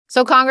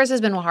So Congress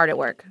has been hard at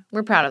work.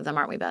 We're proud of them,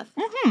 aren't we, Beth?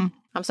 Mm-hmm.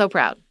 I'm so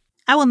proud.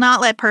 I will not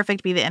let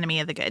perfect be the enemy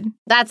of the good.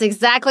 That's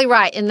exactly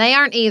right. And they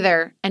aren't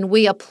either. And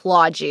we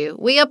applaud you.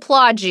 We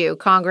applaud you,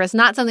 Congress.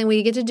 Not something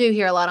we get to do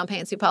here a lot on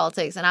Pantsuit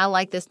Politics. And I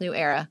like this new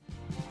era.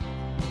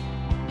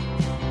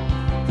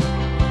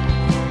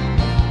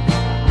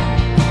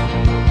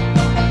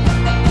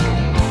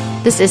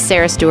 This is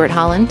Sarah Stewart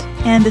Holland.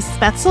 And this is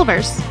Beth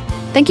Silvers.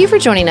 Thank you for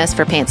joining us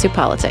for Pantsuit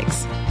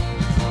Politics.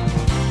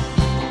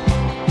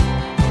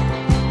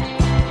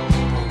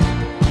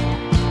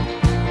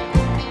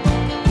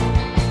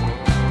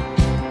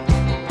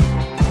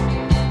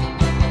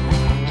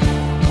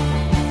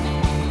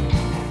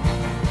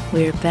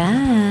 We're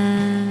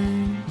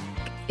back.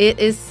 It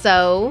is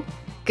so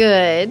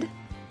good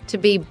to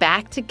be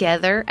back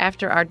together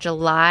after our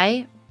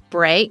July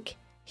break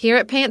here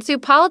at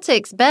Pantsuit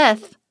Politics.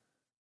 Beth,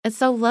 it's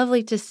so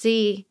lovely to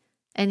see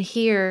and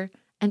hear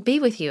and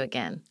be with you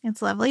again.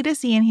 It's lovely to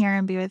see and hear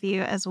and be with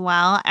you as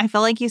well. I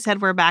feel like you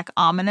said we're back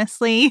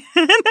ominously.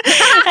 And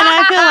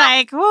I feel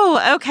like,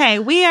 oh, okay,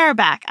 we are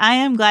back. I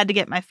am glad to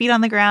get my feet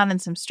on the ground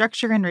and some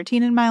structure and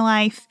routine in my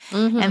life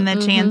and the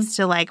chance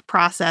to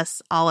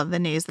process all of the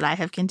news that I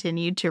have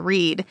continued to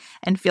read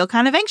and feel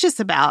kind of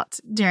anxious about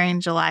during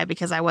July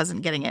because I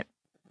wasn't getting it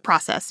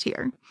processed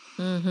here.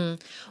 Well,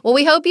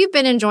 we hope you've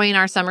been enjoying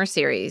our summer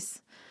series.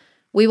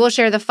 We will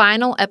share the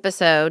final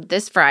episode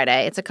this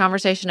Friday. It's a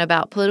conversation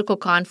about political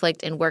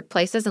conflict in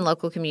workplaces and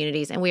local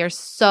communities. And we are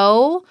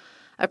so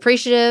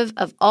appreciative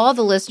of all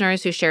the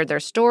listeners who shared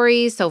their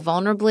stories so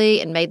vulnerably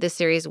and made this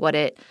series what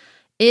it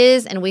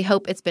is. And we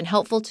hope it's been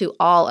helpful to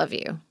all of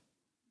you.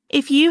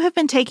 If you have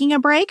been taking a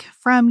break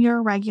from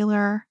your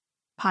regular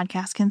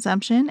podcast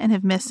consumption and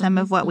have missed some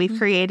of what we've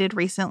created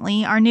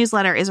recently, our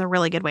newsletter is a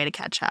really good way to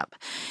catch up.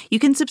 You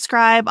can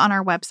subscribe on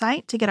our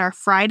website to get our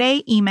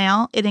Friday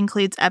email. It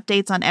includes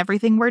updates on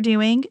everything we're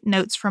doing,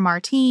 notes from our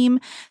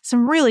team,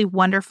 some really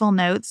wonderful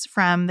notes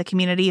from the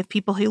community of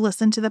people who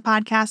listen to the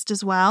podcast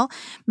as well.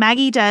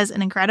 Maggie does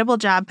an incredible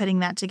job putting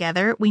that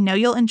together. We know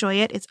you'll enjoy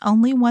it. It's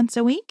only once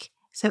a week.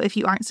 So if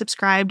you aren't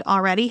subscribed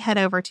already, head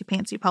over to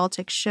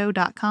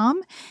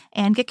pantsuitpoliticsshow.com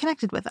and get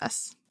connected with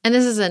us. And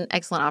this is an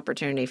excellent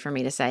opportunity for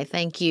me to say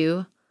thank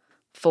you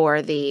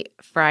for the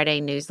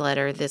Friday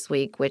newsletter this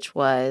week, which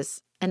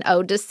was an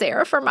ode to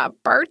Sarah for my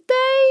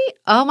birthday.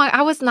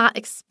 I was not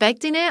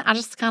expecting it. I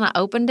just kind of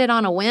opened it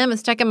on a whim and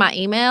stuck in my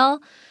email.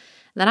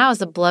 Then I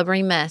was a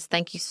blubbering mess.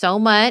 Thank you so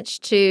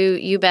much to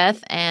you,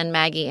 Beth, and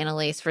Maggie and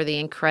Elise for the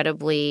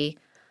incredibly,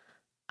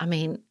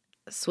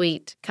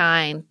 sweet,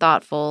 kind,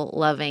 thoughtful,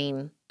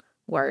 loving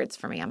words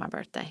for me on my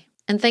birthday.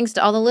 And thanks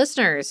to all the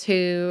listeners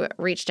who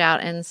reached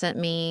out and sent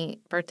me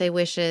birthday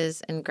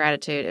wishes and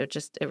gratitude.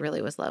 It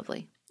really was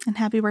lovely. And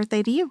happy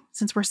birthday to you,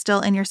 since we're still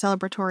in your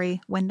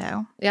celebratory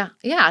window. Yeah,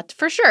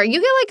 for sure. You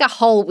get a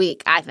whole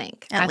week, I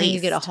think. At least. Think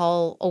you get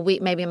a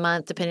week, maybe a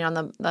month, depending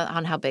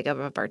on how big of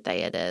a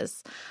birthday it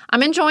is.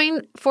 I'm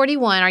enjoying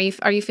 41.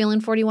 Are you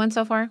feeling 41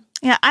 so far?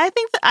 Yeah, I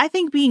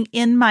think being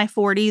in my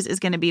 40s is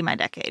going to be my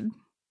decade.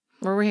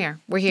 We're here.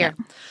 Yeah.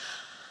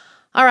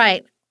 All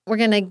right, we're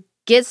going to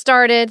get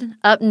started.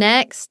 Up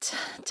next,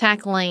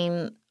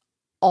 tackling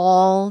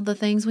all the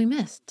things we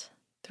missed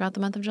throughout the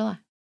month of July.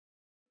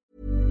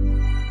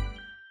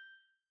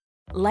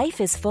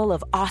 Life is full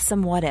of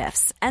awesome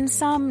what-ifs, and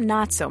some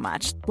not so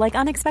much, like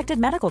unexpected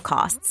medical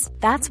costs.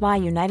 That's why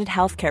United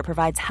Healthcare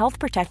provides Health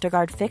Protector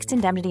Guard fixed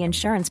indemnity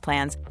insurance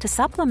plans to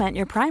supplement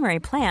your primary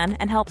plan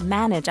and help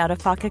manage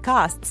out-of-pocket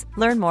costs.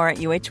 Learn more at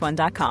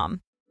uh1.com.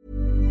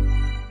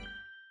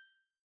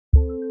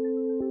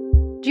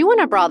 Do you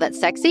want a bra that's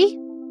sexy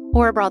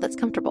or a bra that's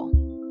comfortable?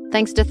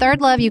 Thanks to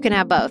Third Love, you can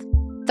have both.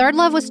 Third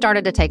Love was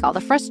started to take all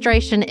the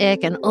frustration,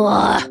 ick, and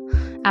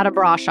out of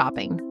bra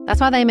shopping. That's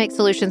why they make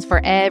solutions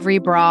for every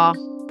bra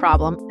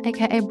problem,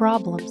 aka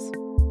problems.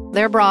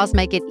 Their bras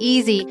make it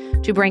easy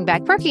to bring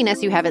back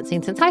perkiness you haven't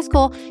seen since high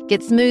school,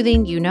 get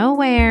smoothing you know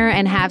where,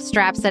 and have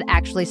straps that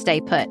actually stay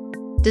put.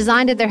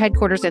 Designed at their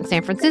headquarters in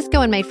San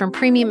Francisco and made from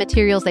premium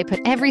materials, they put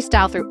every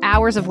style through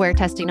hours of wear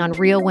testing on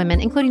real women,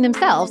 including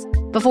themselves,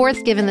 before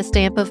it's given the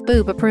stamp of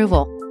boob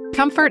approval.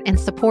 Comfort and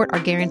support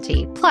are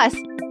guaranteed. Plus,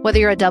 whether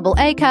you're a double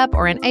A cup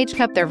or an H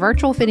cup, their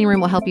virtual fitting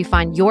room will help you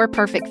find your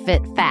perfect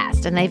fit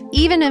fast. And they've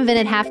even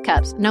invented half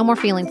cups. No more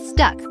feeling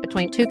stuck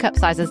between two cup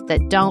sizes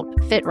that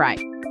don't fit right.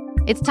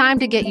 It's time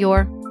to get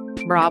your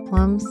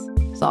problems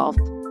solved.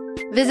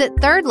 Visit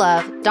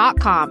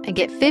thirdlove.com and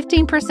get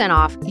 15%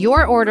 off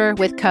your order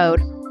with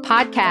code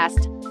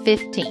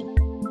PODCAST15.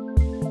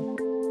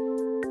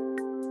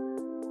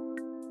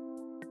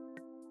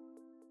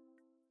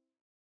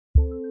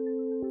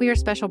 We are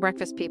special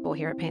breakfast people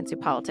here at Pantsuit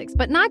Politics,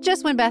 but not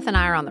just when Beth and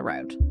I are on the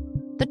road.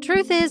 The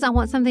truth is, I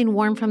want something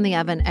warm from the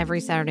oven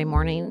every Saturday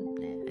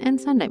morning and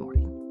Sunday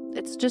morning.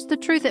 It's just the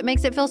truth. It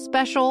makes it feel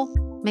special,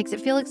 makes it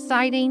feel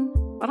exciting.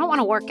 I don't want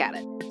to work at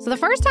it. So the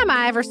first time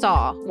I ever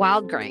saw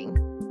Wild Grain,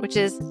 which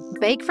is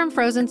bake from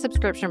frozen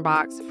subscription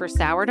box for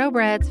sourdough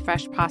breads,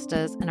 fresh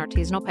pastas, and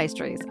artisanal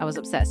pastries, I was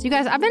obsessed. You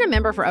guys, I've been a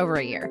member for over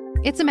a year.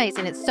 It's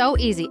amazing. It's so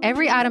easy.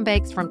 Every item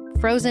bakes from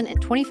frozen in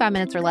 25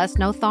 minutes or less,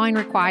 no thawing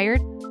required.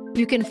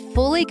 You can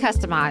fully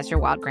customize your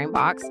wild grain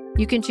box.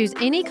 You can choose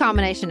any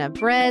combination of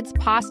breads,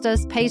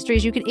 pastas,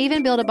 pastries. You can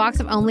even build a box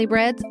of only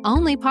breads,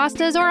 only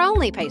pastas, or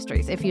only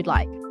pastries if you'd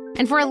like.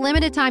 And for a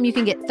limited time, you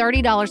can get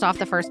 $30 off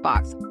the first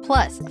box,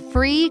 plus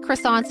free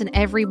croissants in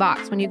every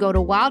box when you go to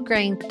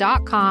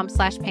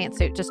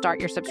wildgrain.com/pantsuit to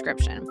start your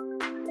subscription.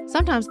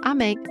 Sometimes I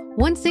make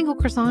one single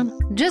croissant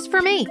just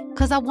for me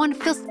because I want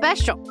to feel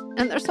special,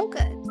 and they're so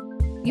good.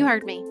 You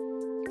heard me.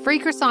 Free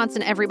croissants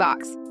in every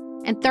box,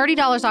 and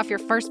 $30 off your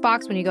first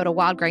box when you go to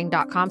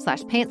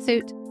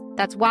wildgrain.com/pantsuit.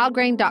 That's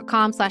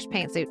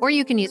wildgrain.com/pantsuit, or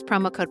you can use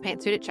promo code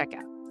pantsuit at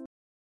checkout.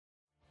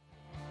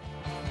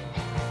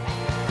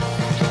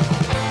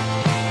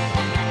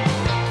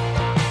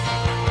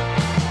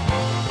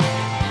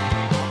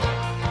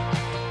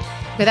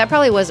 Okay, that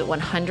probably wasn't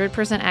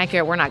 100%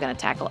 accurate. We're not going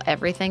to tackle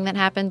everything that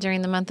happened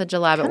during the month of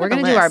July, but we're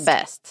going to do our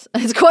best.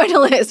 It's quite a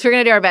list. We're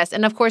going to do our best.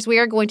 And, of course, we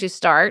are going to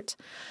start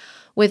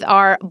with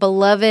our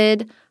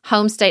beloved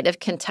home state of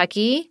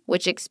Kentucky,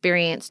 which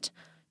experienced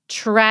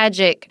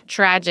tragic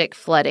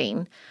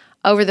flooding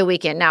over the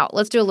weekend. Now,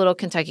 let's do a little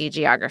Kentucky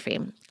geography.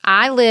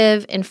 I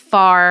live in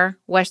far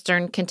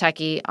western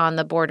Kentucky on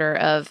the border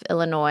of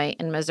Illinois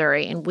and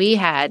Missouri, and we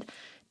had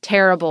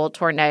terrible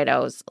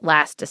tornadoes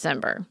last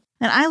December.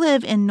 And I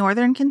live in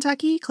northern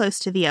Kentucky, close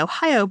to the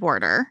Ohio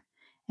border,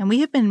 and we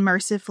have been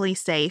mercifully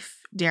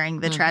safe during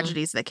the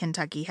tragedies that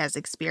Kentucky has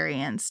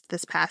experienced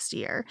this past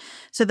year.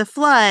 So the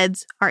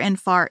floods are in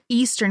far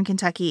eastern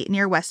Kentucky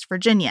near West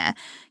Virginia.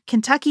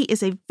 Kentucky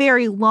is a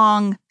very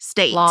long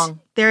state.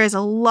 There is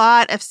a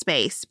lot of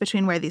space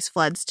between where these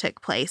floods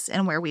took place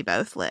and where we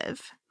both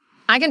live.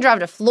 I can drive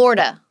to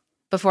Florida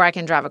before I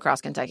can drive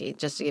across Kentucky,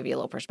 just to give you a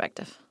little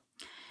perspective.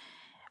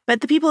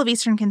 But the people of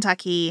eastern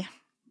Kentucky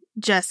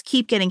just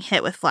keep getting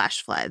hit with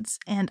flash floods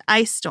and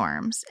ice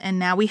storms. And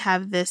now we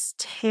have this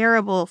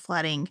terrible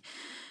flooding.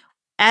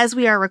 As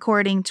we are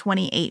recording,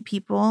 28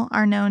 people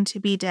are known to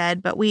be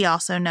dead, but we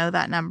also know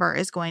that number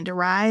is going to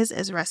rise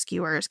as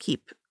rescuers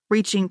keep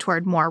reaching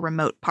toward more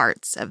remote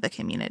parts of the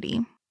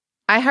community.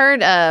 I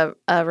heard a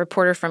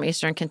reporter from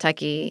eastern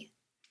Kentucky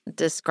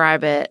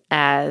describe it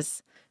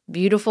as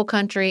beautiful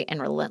country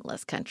and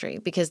relentless country,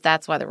 because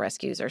that's why the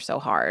rescues are so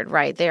hard,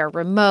 right? They are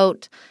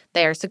remote,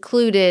 they are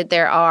secluded,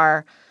 there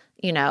are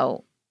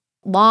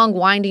long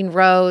winding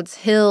roads,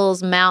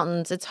 hills,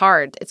 mountains. It's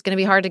hard. It's going to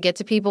be hard to get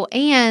to people.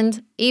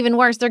 And even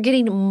worse, they're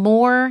getting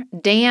more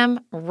damn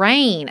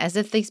rain, as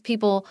if these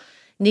people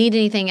need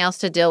anything else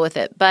to deal with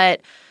it. But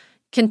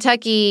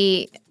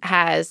Kentucky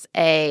has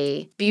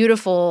a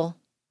beautiful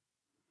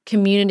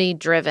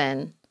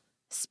community-driven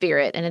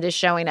spirit, and it is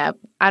showing up.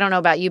 I don't know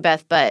about you,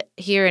 Beth, but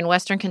here in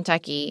Western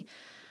Kentucky,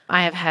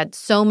 I have had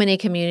so many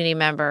community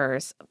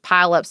members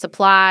pile up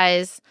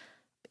supplies,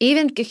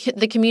 even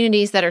the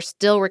communities that are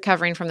still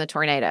recovering from the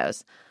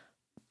tornadoes,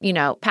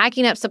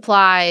 packing up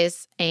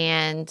supplies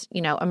and,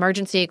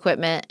 emergency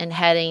equipment and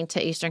heading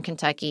to Eastern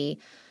Kentucky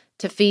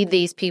to feed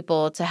these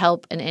people, to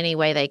help in any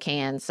way they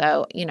can.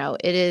 So,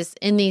 it is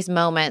in these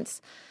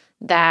moments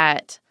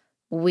that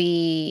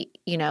we,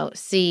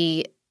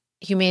 see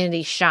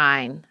humanity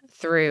shine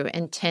through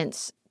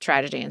intense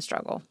tragedy and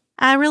struggle.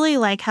 I really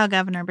like how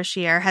Governor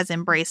Beshear has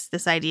embraced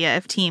this idea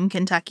of Team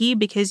Kentucky,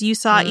 because you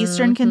saw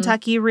Eastern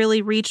Kentucky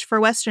really reach for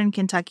Western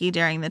Kentucky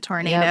during the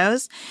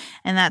tornadoes,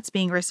 and that's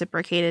being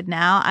reciprocated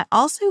now. I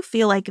also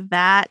feel like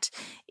that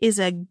is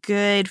a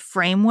good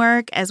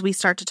framework as we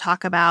start to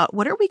talk about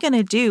what are we going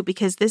to do,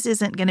 because this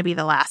isn't going to be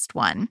the last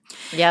one.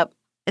 Yep.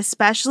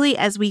 Especially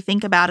as we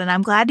think about, and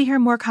I'm glad to hear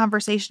more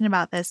conversation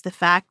about this, the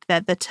fact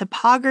that the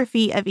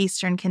topography of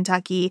Eastern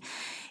Kentucky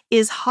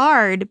is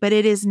hard, but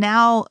it's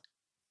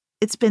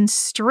been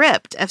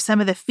stripped of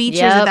some of the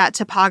features of that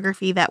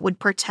topography that would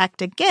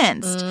protect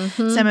against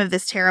some of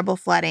this terrible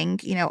flooding.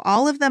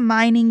 All of the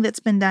mining that's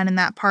been done in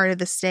that part of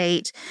the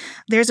state.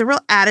 There's a real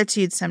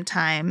attitude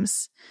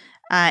sometimes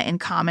in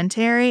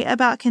commentary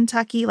about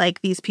Kentucky,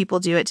 like these people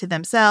do it to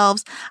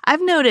themselves.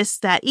 I've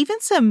noticed that even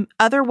some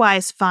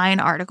otherwise fine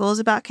articles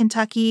about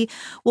Kentucky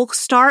will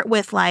start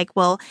with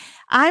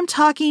I'm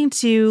talking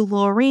to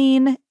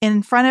Laureen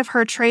in front of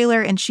her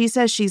trailer and she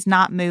says she's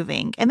not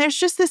moving. And there's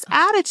just this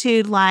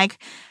attitude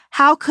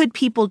how could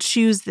people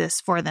choose this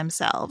for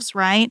themselves,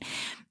 right?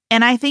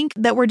 And I think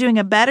that we're doing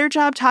a better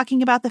job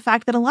talking about the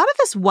fact that a lot of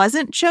this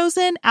wasn't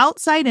chosen.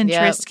 Outside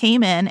interests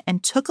came in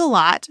and took a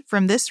lot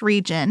from this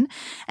region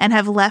and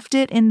have left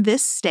it in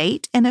this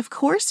state. And of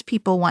course,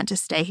 people want to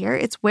stay here.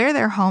 It's where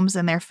their homes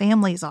and their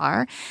families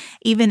are.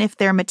 Even if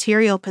their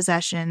material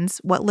possessions,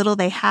 what little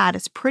they had,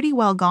 is pretty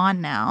well gone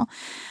now.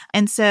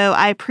 And so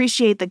I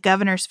appreciate the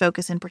governor's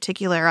focus in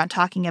particular on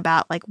talking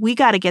about, we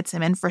got to get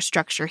some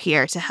infrastructure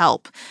here to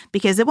help,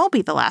 because it won't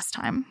be the last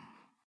time.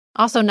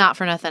 Also, not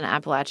for nothing,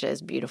 Appalachia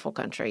is beautiful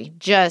country.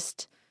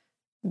 Just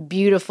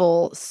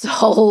beautiful,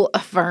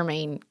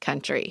 soul-affirming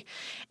country.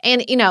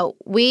 And,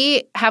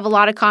 we have a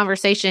lot of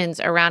conversations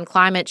around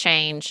climate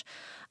change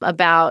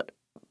about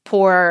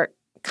poor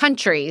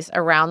countries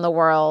around the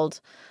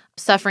world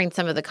suffering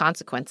some of the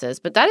consequences.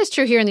 But that is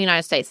true here in the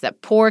United States,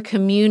 that poor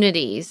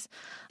communities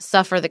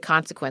suffer the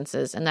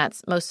consequences. And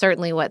that's most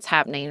certainly what's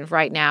happening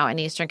right now in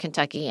Eastern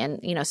Kentucky.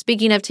 And,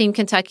 speaking of Team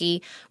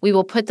Kentucky, we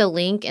will put the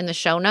link in the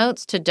show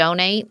notes to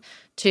donate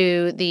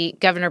to the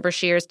Governor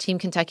Beshear's Team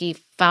Kentucky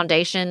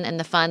Foundation and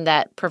the fund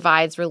that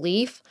provides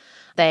relief.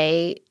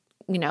 They,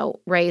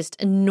 raised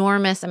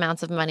enormous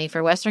amounts of money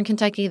for Western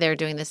Kentucky. They're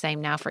doing the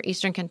same now for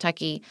Eastern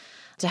Kentucky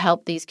to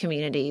help these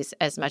communities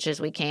as much as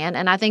we can.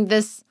 And I think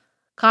this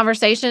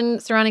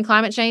conversation surrounding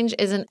climate change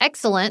is an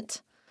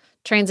excellent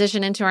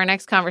transition into our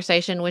next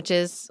conversation, which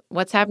is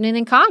what's happening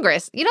in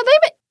Congress.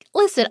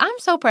 Listen, I'm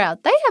so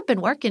proud. They have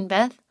been working,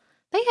 Beth.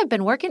 They have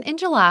been working in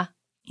July.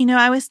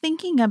 I was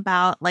thinking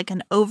about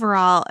an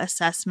overall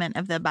assessment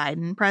of the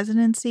Biden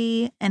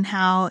presidency and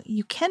how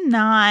you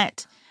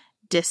cannot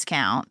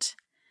discount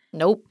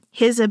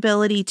his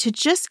ability to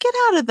just get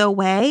out of the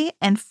way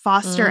and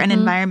foster an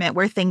environment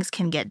where things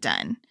can get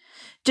done.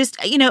 Just,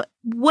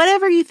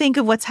 whatever you think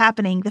of what's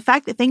happening, the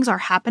fact that things are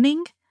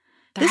happening,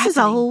 this is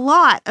a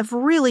lot of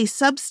really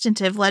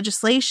substantive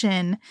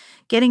legislation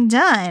getting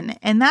done.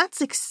 And that's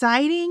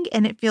exciting.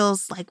 And it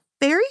feels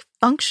very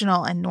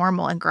functional and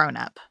normal and grown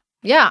up.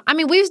 Yeah.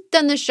 We've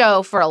done this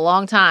show for a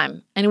long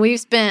time. And we've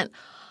spent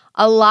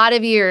a lot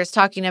of years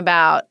talking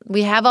about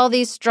we have all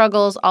these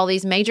struggles, all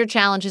these major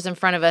challenges in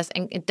front of us.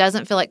 And it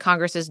doesn't feel like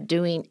Congress is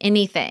doing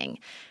anything.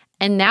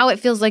 And now it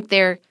feels like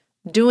they're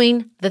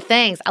doing the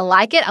things. I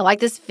like it. I like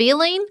this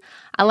feeling.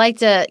 I like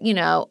to,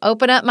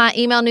 open up my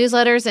email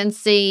newsletters and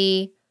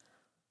see,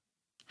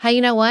 hey,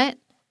 you know what?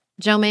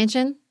 Joe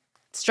Manchin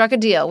struck a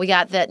deal. We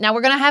got that. Now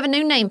we're going to have a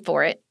new name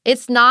for it.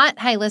 It's not,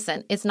 hey,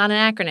 listen, it's not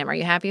an acronym. Are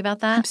you happy about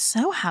that? I'm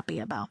so happy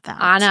about that.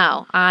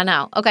 I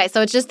know. Okay,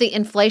 so it's just the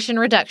Inflation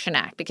Reduction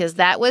Act because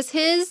that was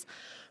his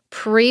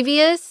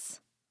previous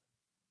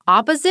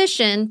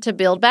opposition to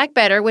Build Back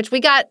Better, which we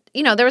got,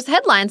 there was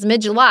headlines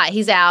mid-July.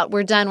 He's out.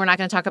 We're done. We're not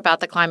going to talk about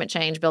the climate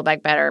change, Build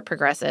Back Better,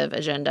 progressive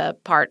agenda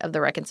part of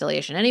the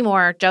reconciliation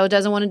anymore. Joe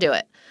doesn't want to do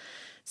it.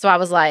 So I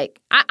was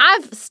like,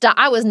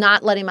 I was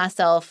not letting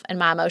myself and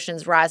my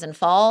emotions rise and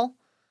fall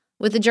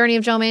with the journey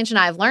of Joe Manchin.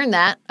 I've learned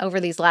that over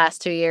these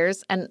last 2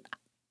 years. And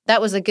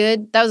that was a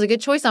good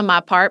choice on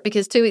my part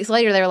because 2 weeks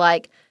later, they were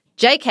like,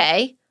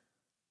 JK,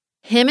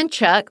 him and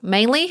Chuck,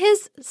 mainly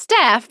his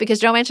staff, because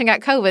Joe Manchin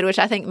got COVID, which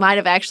I think might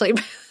have actually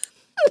been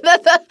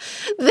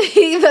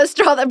the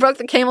straw that broke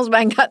the camel's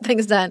back and got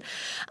things done.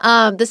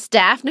 The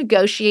staff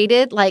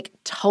negotiated,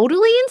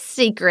 totally in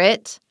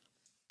secret,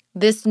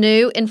 this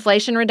new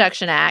Inflation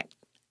Reduction Act.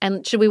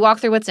 And should we walk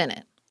through what's in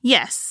it?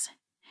 Yes.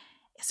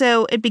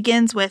 So it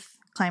begins with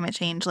climate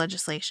change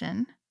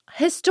legislation.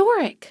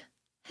 Historic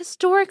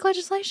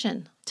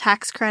legislation.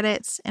 Tax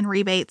credits and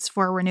rebates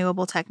for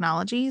renewable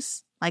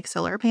technologies like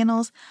solar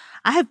panels.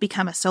 I have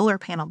become a solar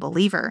panel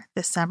believer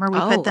this summer. We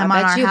put them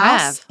on our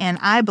house, and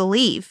I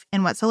believe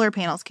in what solar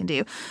panels can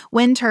do.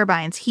 Wind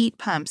turbines, heat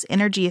pumps,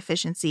 energy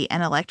efficiency,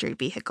 and electric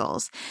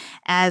vehicles.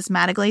 As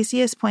Matt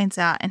Iglesias points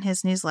out in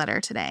his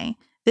newsletter today,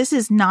 this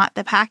is not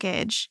the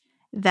package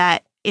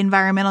that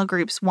environmental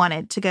groups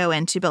wanted to go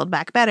into Build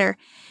Back Better.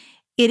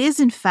 It is,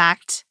 in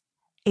fact,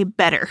 a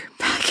better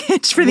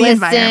package for the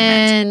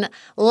environment.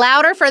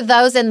 Louder for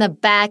those in the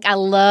back. I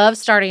love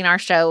starting our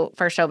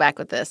first show back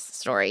with this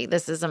story.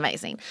 This is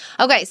amazing.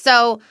 Okay,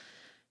 so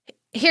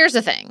here's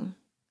the thing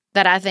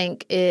that I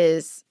think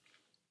is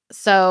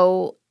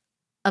so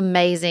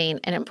amazing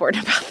and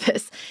important about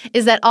this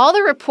is that all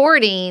the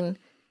reporting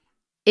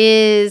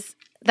is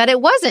that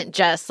it wasn't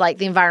just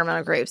the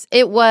environmental groups.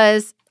 It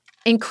was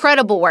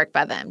incredible work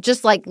by them,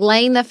 just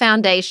laying the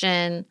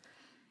foundation.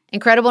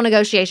 Incredible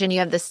negotiation. You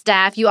have the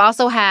staff. You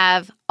also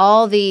have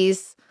all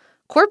these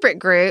corporate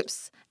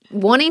groups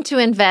wanting to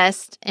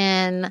invest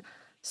in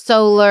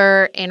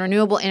solar and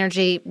renewable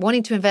energy,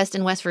 wanting to invest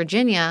in West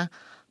Virginia,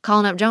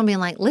 calling up Joe and being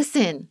like,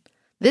 listen,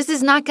 this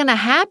is not going to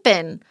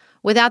happen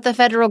without the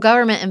federal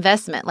government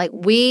investment.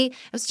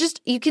 It's just,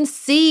 you can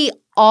see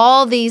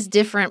all these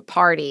different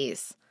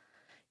parties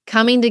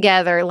coming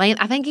together.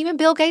 I think even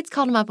Bill Gates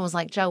called him up and was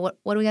like, Joe,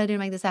 what do we got to do to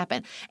make this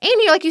happen? And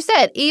like you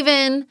said,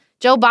 even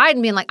Joe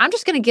Biden being like, I'm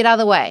just going to get out of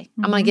the way.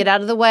 I'm going to get out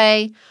of the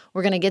way.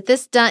 We're going to get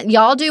this done.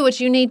 Y'all do what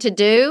you need to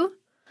do.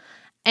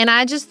 And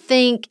I just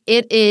think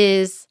it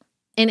is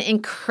an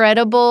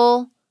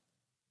incredible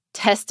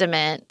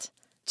testament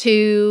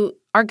to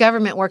our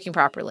government working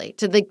properly,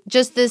 to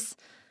this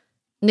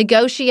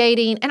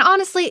negotiating. And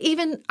honestly,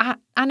 even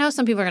I know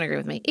some people are going to agree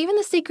with me, even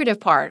the secretive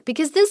part,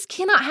 because this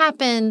cannot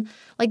happen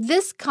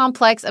this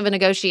complex of a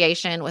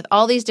negotiation with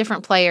all these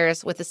different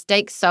players with the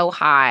stakes so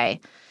high.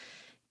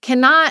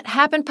 Cannot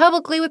happen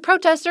publicly with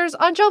protesters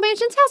on Joe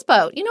Manchin's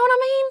houseboat. You know what I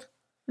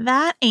mean?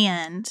 That,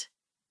 and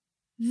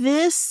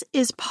this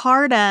is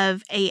part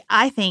of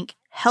I think,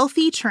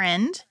 healthy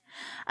trend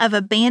of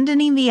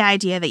abandoning the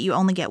idea that you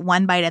only get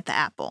one bite at the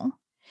apple.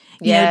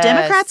 Yes.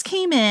 Democrats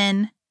came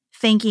in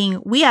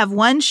thinking, we have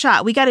one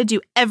shot. We got to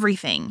do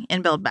everything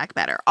in Build Back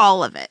Better,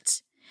 all of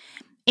it.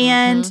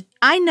 And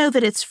I know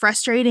that it's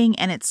frustrating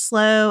and it's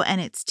slow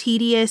and it's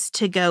tedious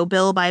to go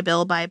bill by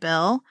bill by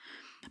bill.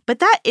 But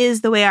that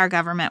is the way our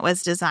government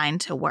was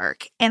designed to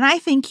work. And I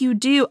think you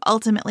do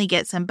ultimately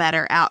get some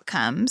better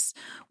outcomes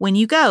when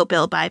you go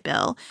bill by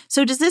bill.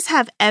 So does this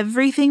have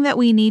everything that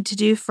we need to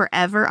do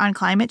forever on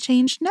climate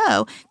change?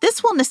 No.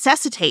 This will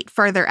necessitate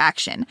further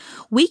action.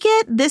 We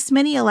get this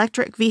many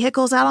electric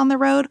vehicles out on the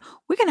road,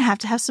 we're going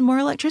to have some more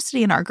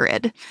electricity in our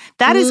grid.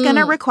 That is going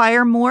to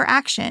require more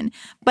action.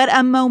 But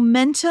a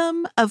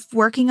momentum of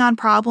working on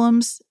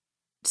problems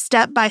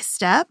step by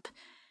step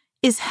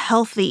is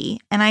healthy.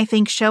 And I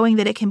think showing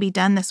that it can be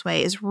done this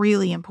way is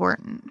really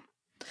important.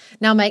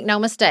 Now, make no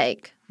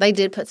mistake, they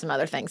did put some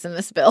other things in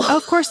this bill. Oh,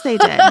 of course they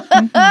did.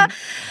 Mm-hmm.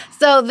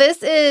 So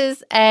this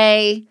is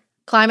a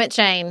climate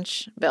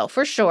change bill,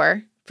 for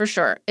sure, for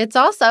sure. It's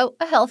also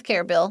a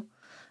healthcare bill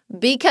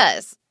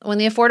because when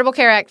the Affordable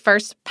Care Act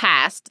first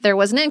passed, there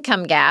was an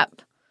income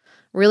gap,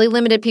 really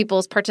limited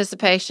people's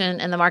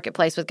participation in the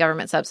marketplace with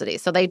government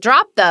subsidies. So they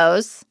dropped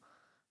those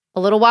a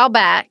little while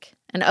back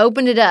and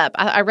opened it up.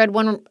 I read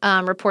one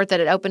report that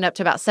it opened up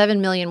to about 7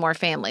 million more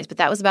families, but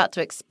that was about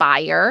to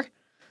expire.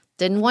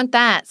 Didn't want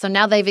that. So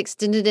now they've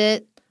extended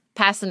it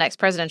past the next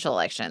presidential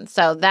election.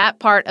 So that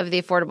part of the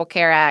Affordable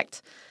Care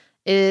Act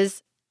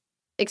is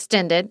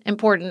extended,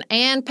 important,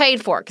 and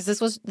paid for, because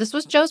this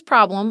was Joe's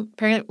problem.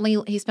 Apparently,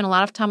 he spent a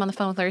lot of time on the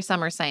phone with Larry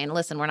Summers saying,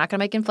 listen, we're not going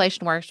to make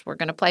inflation worse. We're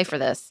going to pay for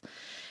this.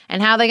 And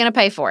how are they going to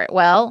pay for it?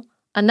 Well,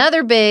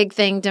 another big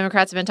thing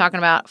Democrats have been talking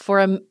about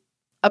for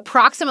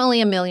approximately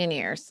a million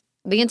years,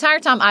 the entire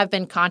time I've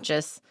been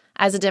conscious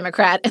as a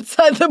Democrat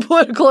inside the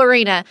political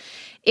arena,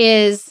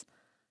 is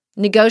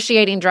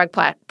negotiating drug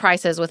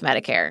prices with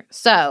Medicare.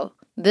 So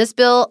this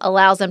bill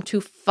allows them to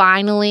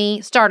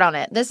finally start on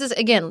it. This is,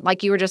 again,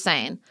 like you were just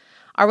saying,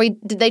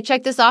 did they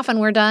check this off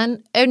and we're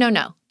done? Oh,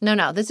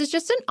 no. This is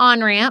just an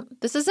on-ramp.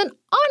 This is an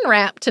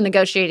on-ramp to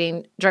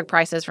negotiating drug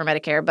prices for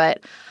Medicare.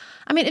 But,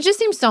 I mean, it just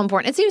seems so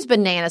important. It seems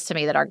bananas to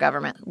me that our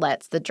government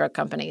lets the drug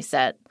companies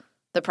set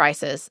the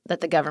prices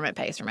that the government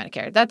pays for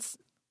Medicare. That's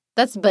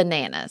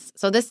bananas.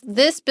 So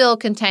this bill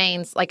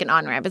contains like an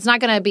on-ramp. It's not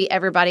going to be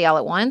everybody all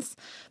at once,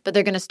 but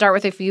they're going to start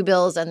with a few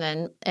bills and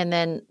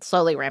then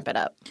slowly ramp it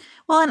up.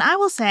 Well, and I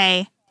will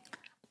say,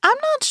 I'm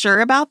not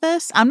sure about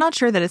this. I'm not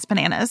sure that it's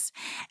bananas.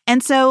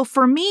 And so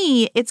for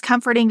me, it's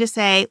comforting to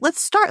say,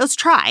 let's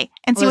try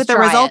and see what the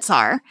results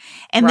are,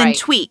 and then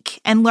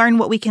tweak and learn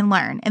what we can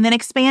learn, and then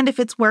expand if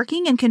it's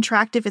working and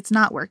contract if it's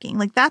not working.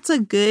 Like, that's a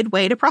good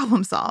way to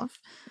problem solve.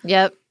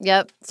 Yep.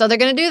 So they're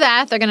going to do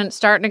that. They're going to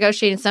start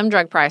negotiating some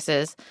drug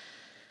prices.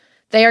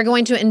 They are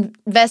going to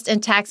invest in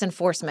tax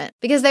enforcement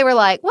because they were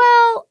like,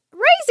 well,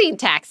 raising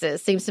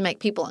taxes seems to make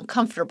people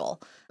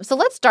uncomfortable. So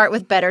let's start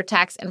with better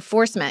tax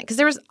enforcement, because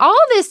there was all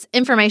this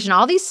information,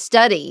 all these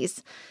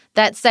studies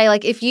that say,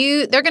 like,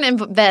 they're going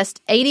to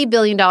invest $80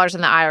 billion in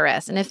the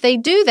IRS. And if they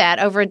do that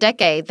over a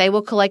decade, they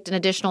will collect an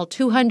additional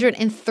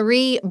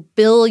 $203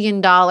 billion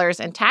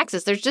in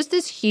taxes. There's just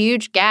this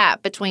huge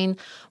gap between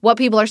what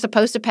people are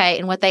supposed to pay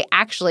and what they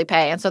actually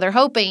pay. And so they're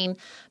hoping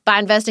by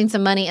investing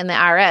some money in the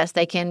IRS,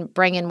 they can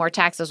bring in more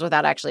taxes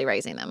without actually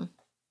raising them.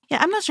 Yeah,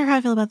 I'm not sure how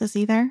I feel about this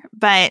either,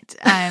 but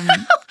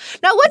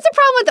now, what's the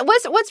problem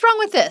with it? What's wrong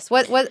with this?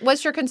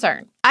 What's your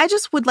concern? I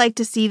just would like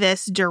to see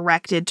this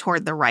directed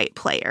toward the right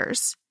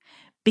players,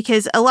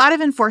 because a lot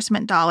of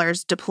enforcement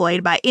dollars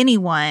deployed by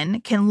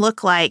anyone can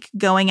look like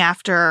going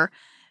after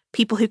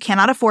people who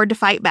cannot afford to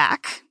fight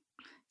back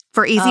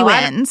for easy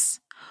wins,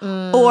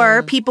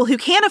 or people who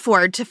can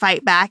afford to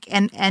fight back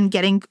and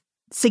getting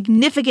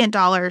significant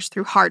dollars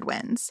through hard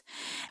wins.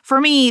 For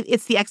me,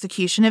 it's the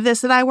execution of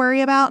this that I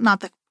worry about,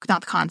 not the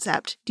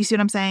concept. Do you see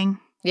what I'm saying?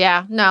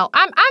 Yeah, no,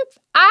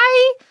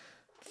 I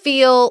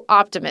feel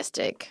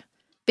optimistic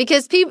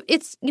because people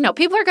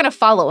are going to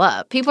follow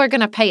up. People are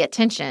going to pay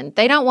attention.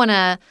 They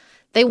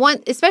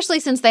want,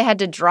 especially since they had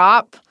to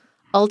drop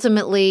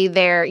ultimately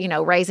their,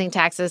 raising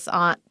taxes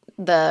on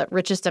the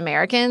richest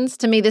Americans.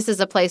 To me, this is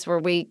a place where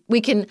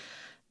we can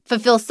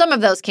fulfill some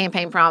of those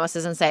campaign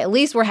promises and say, at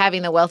least we're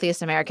having the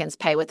wealthiest Americans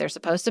pay what they're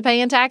supposed to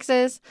pay in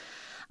taxes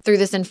through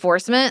this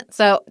enforcement.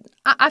 So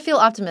I feel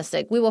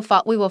optimistic. We will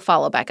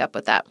follow back up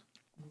with that.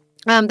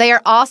 They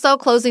are also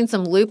closing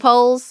some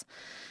loopholes.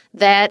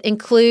 That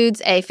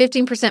includes a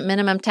 15%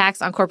 minimum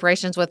tax on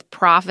corporations with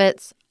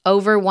profits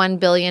over $1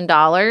 billion.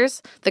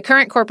 The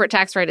current corporate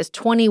tax rate is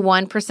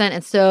 21%,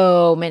 and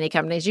so many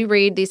companies, you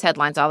read these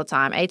headlines all the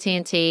time,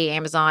 AT&T,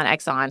 Amazon,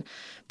 Exxon,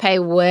 pay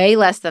way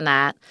less than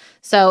that.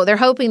 So they're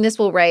hoping this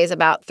will raise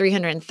about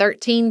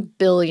 $313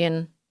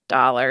 billion.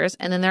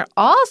 And then they're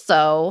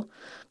also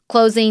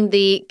closing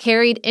the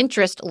carried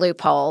interest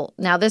loophole.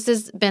 Now, this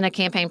has been a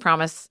campaign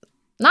promise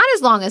not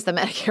as long as the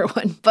Medicare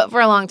one, but for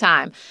a long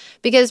time,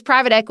 because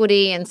private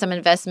equity and some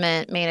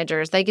investment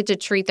managers, they get to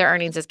treat their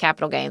earnings as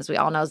capital gains. We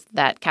all know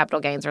that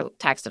capital gains are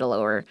taxed at a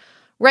lower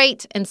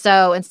rate. And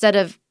so instead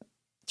of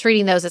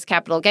treating those as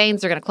capital gains,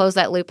 they're going to close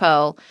that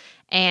loophole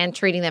and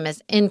treating them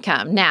as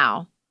income.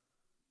 Now,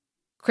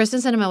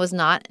 Kyrsten Sinema was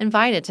not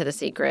invited to the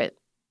secret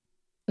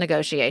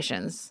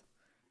negotiations.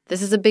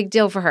 This is a big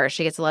deal for her.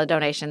 She gets a lot of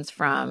donations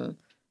from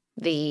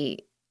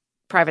the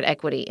private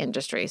equity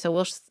industry.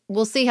 So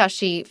we'll see how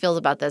she feels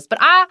about this. But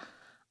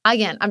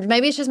Again,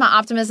 maybe it's just my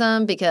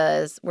optimism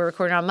because we're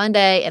recording on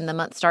Monday and the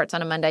month starts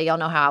on a Monday. Y'all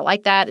know how I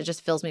like that. It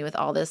just fills me with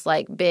all this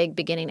like big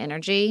beginning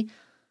energy.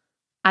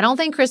 I don't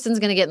think Kristen's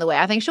going to get in the way.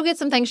 I think she'll get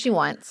some things she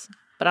wants,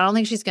 but I don't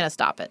think she's going to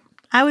stop it.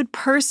 I would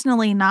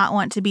personally not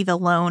want to be the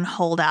lone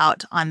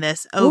holdout on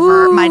this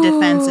over my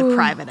defense of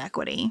private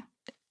equity.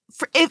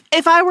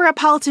 If I were a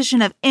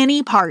politician of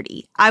any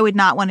party, I would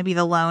not want to be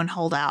the lone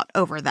holdout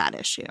over that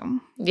issue.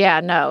 Yeah,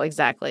 no,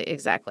 exactly.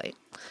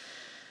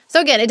 So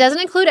again, it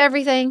doesn't include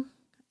everything.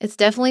 It's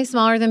definitely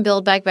smaller than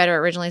Build Back Better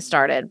originally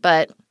started,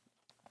 but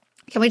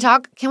can we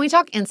talk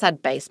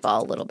inside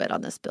baseball a little bit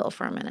on this bill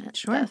for a minute?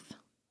 Sure. Beth?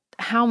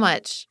 How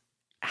much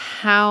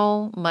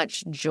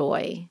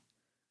joy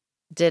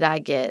did I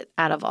get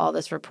out of all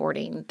this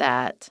reporting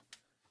that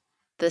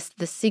the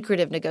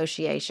secretive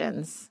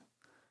negotiations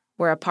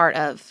were a part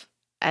of,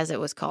 as it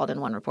was called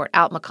in one report,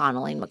 out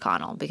McConnelling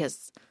McConnell,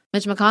 because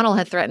Mitch McConnell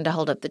had threatened to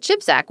hold up the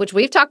CHIPS Act, which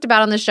we've talked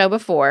about on the show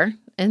before,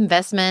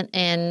 investment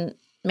in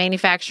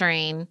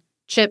manufacturing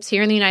chips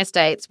here in the United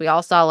States. We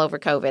all saw over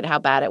COVID how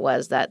bad it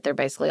was that they're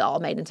basically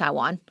all made in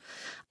Taiwan.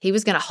 He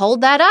was going to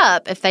hold that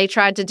up if they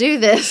tried to do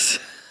this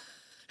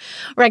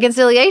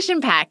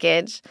reconciliation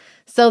package.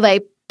 So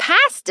they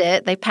passed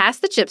it. They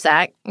passed the CHIPS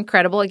Act.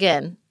 Incredible.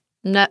 Again,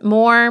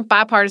 more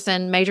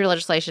bipartisan, major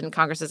legislation.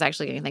 Congress is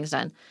actually getting things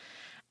done.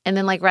 And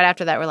then like right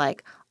after that, we're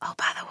like, oh,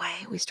 by the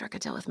way, we struck a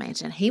deal with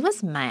Manchin. He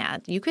was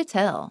mad. You could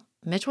tell.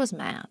 Mitch was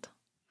mad.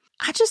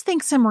 I just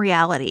think some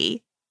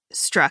reality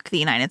struck the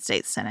United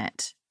States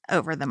Senate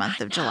over the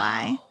month of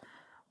July,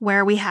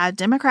 where we had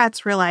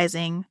Democrats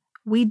realizing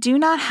we do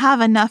not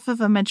have enough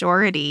of a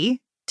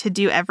majority to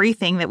do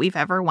everything that we've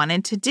ever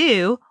wanted to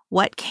do.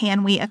 What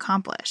can we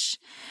accomplish?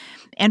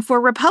 And for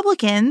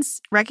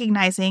Republicans,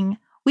 recognizing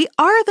we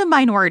are the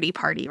minority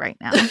party right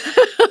now.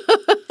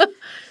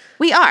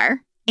 We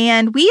are.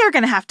 And we are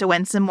going to have to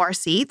win some more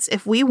seats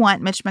if we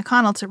want Mitch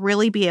McConnell to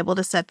really be able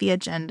to set the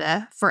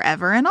agenda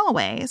forever and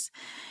always.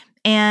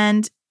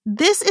 And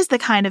this is the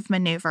kind of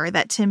maneuver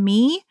that, to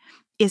me,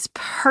 is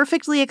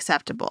perfectly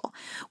acceptable.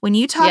 When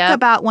you talk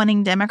about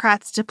wanting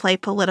Democrats to play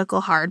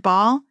political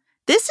hardball,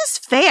 this is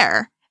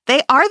fair.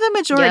 They are the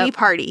majority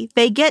party.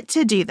 They get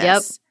to do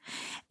this.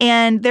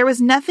 And there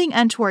was nothing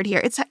untoward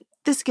here.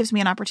 This gives me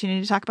an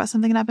opportunity to talk about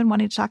something that I've been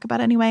wanting to talk about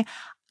anyway.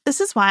 This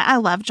is why I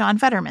love John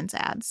Fetterman's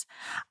ads.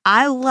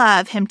 I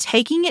love him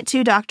taking it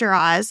to Dr.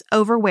 Oz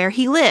over where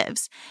he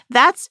lives.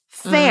 That's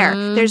fair.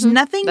 Mm-hmm. There's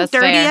nothing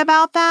dirty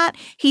about that.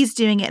 He's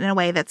doing it in a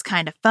way that's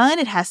kind of fun.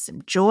 It has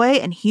some joy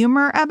and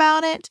humor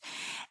about it.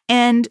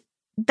 And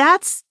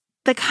that's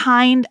the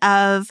kind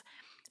of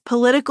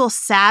political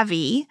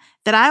savvy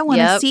that I want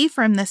to see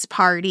from this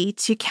party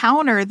to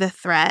counter the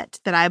threat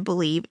that I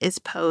believe is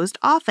posed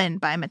often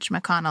by Mitch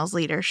McConnell's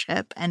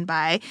leadership and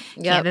by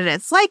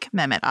candidates like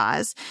Mehmet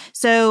Oz.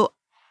 So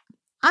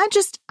I'm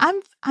just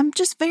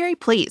very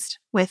pleased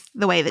with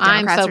the way that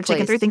Democrats are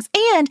taking through things.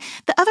 And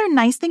the other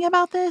nice thing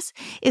about this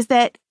is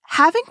that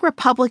having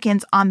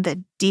Republicans on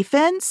the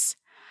defense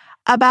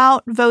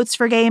about votes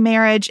for gay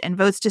marriage and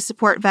votes to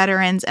support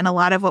veterans and a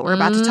lot of what we're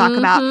about to talk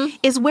about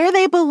is where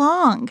they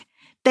belong.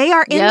 They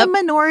are in the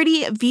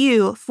minority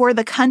view for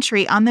the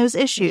country on those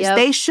issues.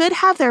 They should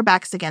have their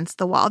backs against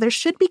the wall. There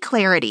should be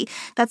clarity.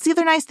 That's the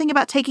other nice thing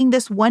about taking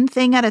this one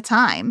thing at a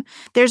time.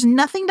 There's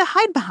nothing to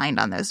hide behind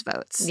on those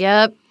votes.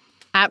 Yep,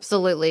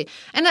 absolutely.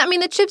 And I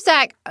mean, the CHIPS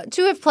Act,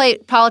 to have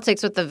played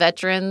politics with the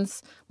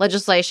veterans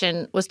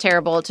legislation was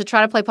terrible. To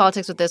try to play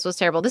politics with this was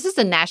terrible. This is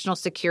a national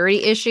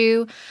security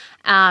issue.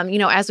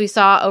 As we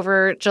saw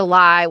over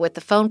July with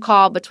the phone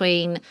call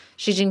between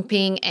Xi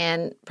Jinping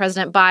and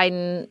President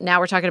Biden. Now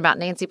we're talking about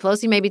Nancy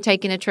Pelosi maybe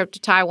taking a trip to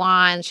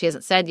Taiwan. She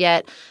hasn't said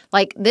yet.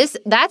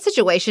 That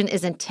situation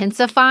is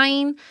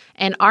intensifying,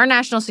 and our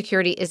national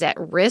security is at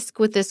risk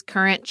with this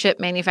current chip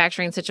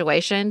manufacturing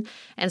situation.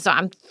 And so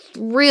I'm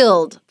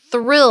thrilled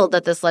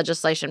that this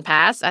legislation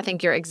passed. I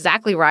think you're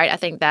exactly right. I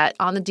think that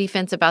on the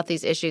defense about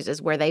these issues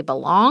is where they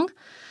belong.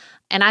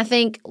 And I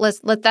think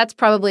that's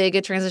probably a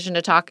good transition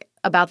to talk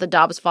about the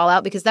Dobbs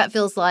fallout, because that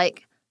feels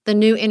like the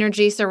new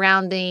energy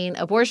surrounding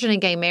abortion and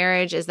gay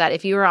marriage is that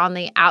if you are on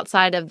the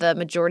outside of the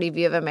majority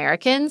view of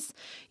Americans,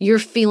 you're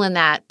feeling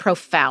that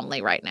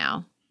profoundly right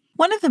now.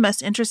 One of the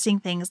most interesting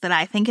things that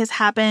I think has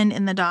happened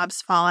in the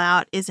Dobbs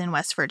fallout is in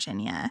West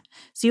Virginia.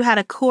 So you had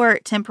a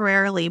court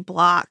temporarily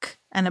block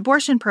an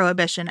abortion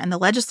prohibition, and the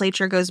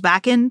legislature goes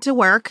back into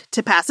work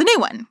to pass a new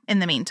one in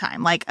the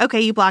meantime. Like, okay,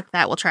 you blocked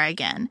that, we'll try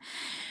again.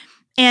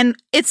 And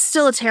it's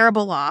still a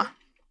terrible law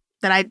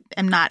that I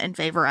am not in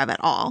favor of at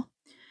all.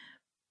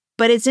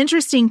 But it's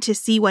interesting to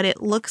see what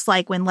it looks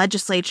like when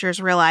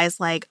legislatures realize,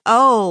 like,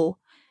 oh,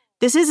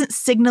 this isn't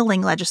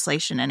signaling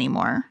legislation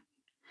anymore.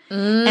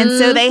 Mm-hmm. And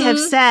so they have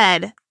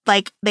said,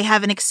 like, they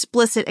have an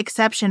explicit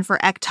exception for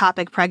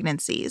ectopic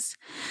pregnancies.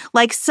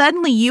 Like,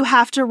 suddenly you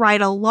have to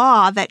write a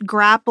law that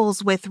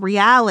grapples with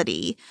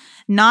reality,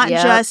 not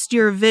just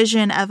your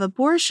vision of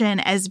abortion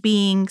as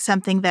being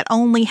something that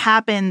only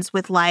happens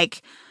with,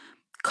 like,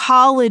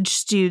 college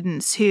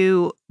students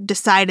who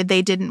decided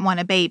they didn't want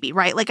a baby,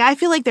 right? Like, I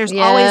feel like there's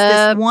always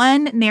this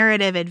one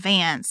narrative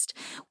advanced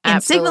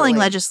in signaling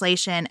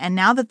legislation. And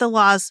now that the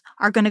laws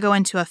are going to go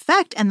into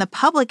effect and the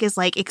public is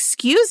like,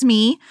 excuse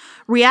me,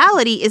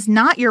 reality is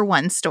not your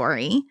one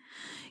story.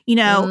 You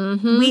know,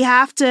 we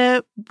have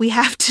to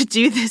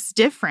do this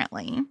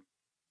differently.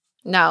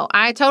 No,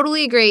 I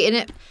totally agree.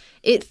 And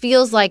it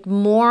feels like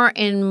more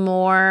and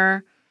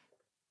more,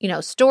 you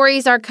know,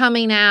 stories are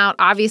coming out.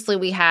 Obviously,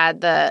 we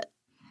had the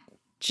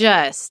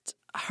just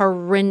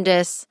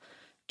horrendous,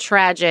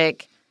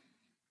 tragic,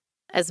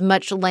 as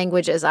much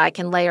language as I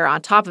can layer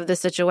on top of the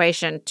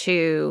situation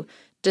to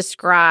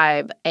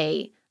describe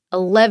a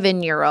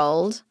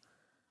 11-year-old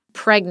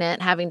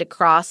pregnant having to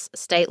cross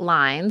state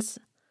lines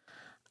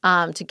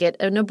to get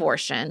an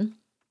abortion,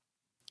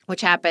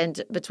 which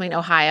happened between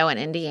Ohio and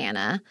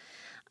Indiana.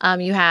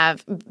 You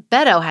have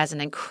Beto has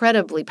an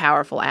incredibly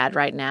powerful ad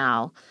right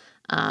now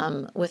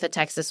with a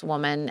Texas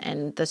woman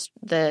and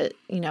the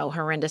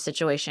horrendous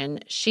situation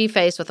she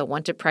faced with a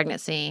wanted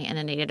pregnancy and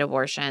a needed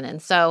abortion.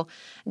 And so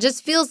it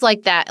just feels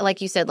like that,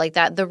 like you said, like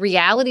that the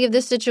reality of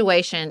this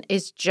situation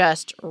is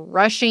just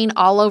rushing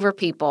all over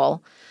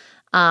people.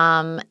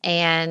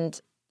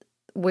 And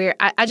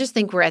I just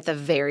think we're at the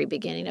very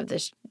beginning of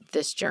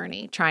this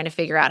journey, trying to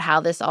figure out how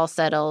this all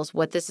settles,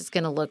 what this is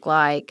going to look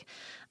like.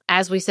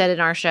 As we said in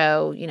our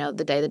show, you know,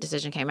 the day the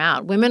decision came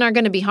out, women are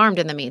going to be harmed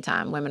in the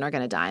meantime. Women are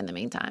going to die in the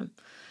meantime.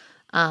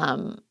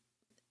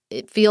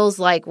 It feels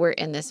like we're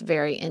in this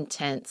very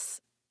intense,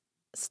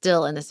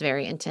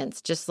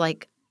 just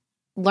like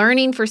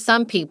learning for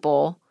some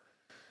people,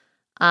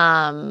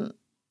 and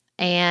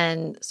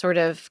sort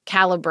of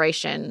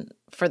calibration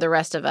for the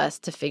rest of us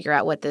to figure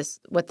out what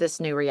this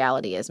new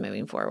reality is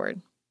moving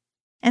forward.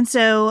 And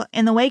so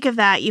in the wake of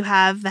that, you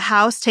have the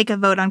House take a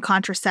vote on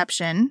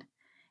contraception.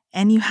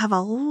 And you have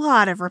a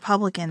lot of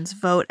Republicans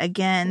vote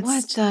against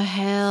what the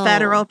hell?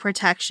 Federal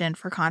protection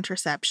for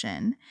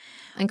contraception.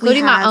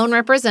 Including my own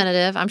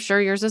representative. I'm sure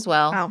yours as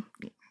well. Oh,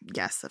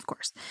 yes, of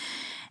course.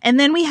 And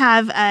then we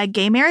have a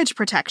gay marriage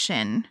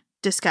protection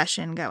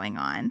discussion going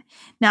on.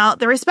 Now,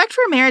 the Respect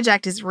for Marriage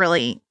Act is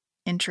really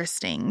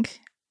interesting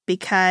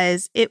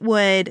because it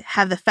would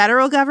have the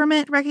federal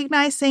government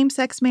recognize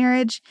same-sex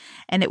marriage,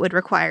 and it would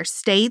require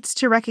states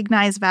to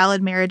recognize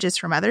valid marriages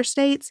from other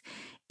states.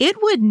 It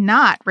would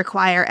not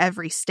require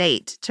every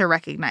state to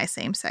recognize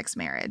same-sex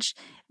marriage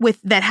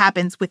that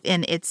happens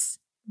within its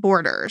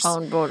borders.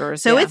 Own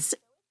borders. So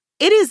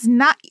it is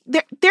not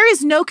there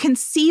is no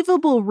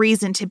conceivable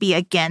reason to be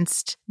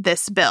against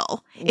this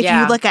bill if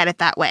you look at it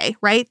that way,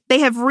 right? They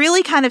have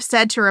really kind of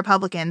said to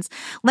Republicans,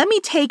 let me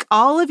take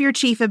all of your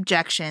chief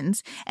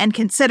objections and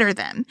consider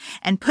them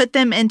and put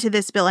them into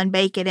this bill and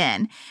bake it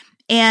in.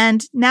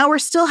 And now we're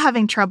still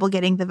having trouble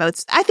getting the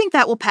votes. I think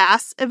that will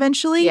pass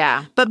eventually.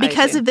 Yeah. But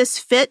because of this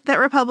fit that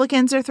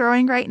Republicans are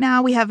throwing right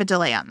now, we have a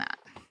delay on that.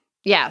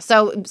 Yeah.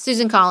 So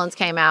Susan Collins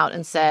came out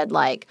and said,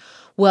 like,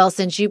 well,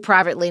 since you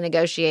privately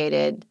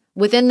negotiated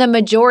within the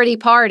majority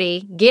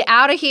party, get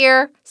out of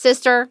here,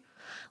 sister.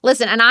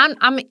 Listen, and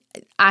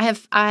I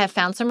have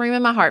found some room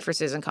in my heart for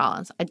Susan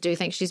Collins. I do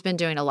think she's been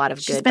doing a lot of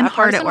good. She's been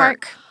hard at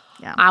work.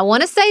 Yeah. I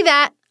want to say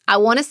that.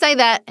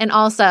 And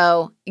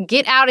also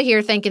get out of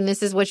here thinking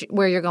this is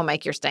where you're going to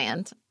make your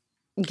stand.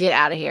 Get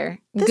out of here.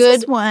 This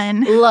is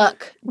one.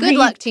 Good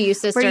luck to you,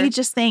 sister. Where you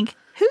just think,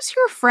 who's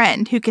your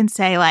friend who can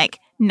say, like,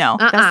 no,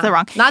 that's the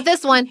wrong. Not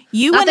this one.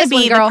 You want to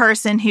be the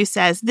person who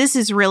says, this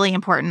is really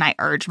important. I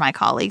urge my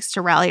colleagues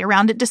to rally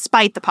around it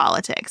despite the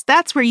politics.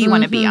 That's where you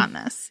want to be on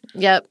this.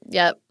 Yep.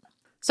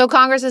 So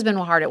Congress has been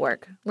hard at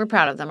work. We're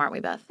proud of them, aren't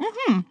we, Beth?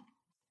 Mm-hmm.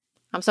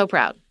 I'm so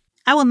proud.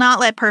 I will not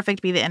let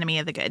perfect be the enemy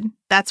of the good.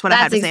 That's what I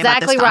have to say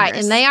about this Congress. That's exactly right.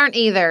 And they aren't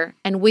either.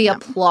 And we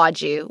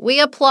applaud you. We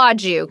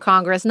applaud you,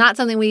 Congress. Not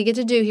something we get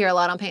to do here a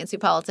lot on Pantsuit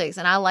Politics.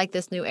 And I like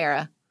this new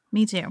era.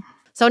 Me too.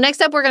 So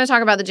next up, we're going to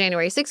talk about the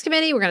January 6th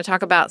committee. We're going to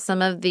talk about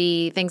some of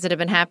the things that have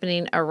been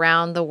happening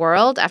around the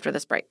world after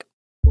this break.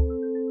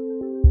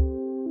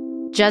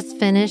 Just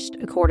finished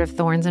A Court of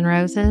Thorns and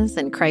Roses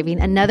and craving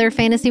another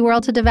fantasy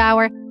world to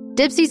devour?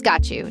 Dipsy's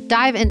got you.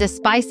 Dive into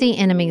spicy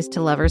enemies to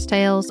lovers'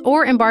 tales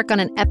or embark on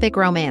an epic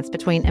romance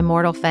between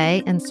immortal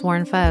fae and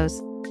sworn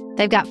foes.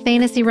 They've got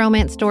fantasy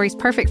romance stories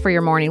perfect for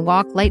your morning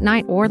walk, late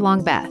night, or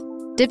long bath.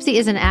 Dipsy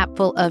is an app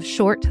full of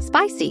short,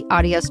 spicy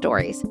audio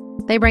stories.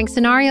 They bring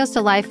scenarios to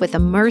life with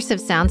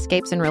immersive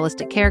soundscapes and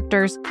realistic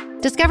characters.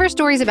 Discover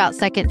stories about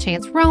second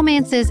chance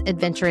romances,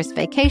 adventurous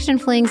vacation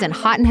flings, and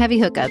hot and heavy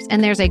hookups.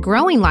 And there's a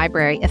growing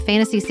library of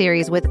fantasy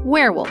series with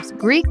werewolves,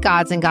 Greek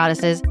gods and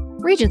goddesses,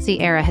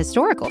 Regency-era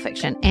historical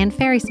fiction, and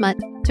fairy smut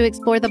to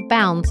explore the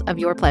bounds of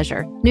your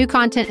pleasure. New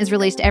content is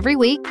released every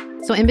week,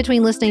 so in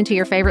between listening to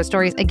your favorite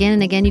stories again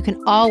and again, you can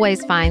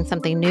always find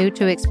something new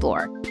to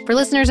explore. For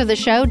listeners of the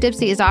show,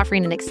 Dipsy is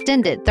offering an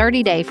extended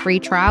 30-day free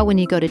trial when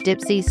you go to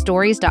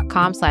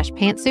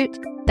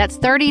dipsystories.com/pantsuit. That's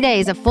 30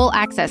 days of full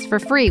access for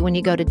free when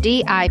you go to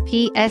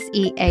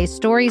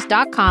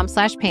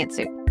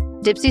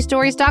dipseastories.com/pantsuit.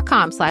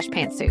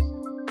 dipsystories.com/pantsuit.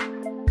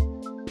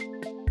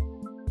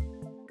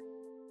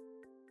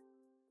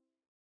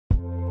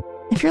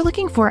 If you're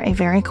looking for a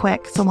very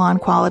quick salon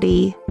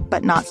quality,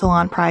 but not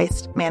salon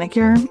priced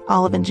manicure,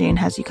 Olive & June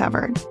has you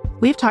covered.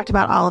 We've talked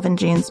about Olive &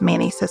 June's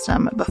Mani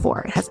system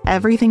before. It has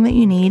everything that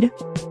you need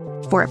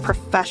for a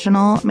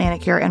professional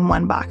manicure in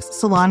one box.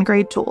 Salon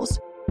grade tools,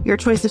 your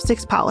choice of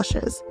 6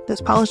 polishes.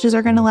 Those polishes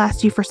are going to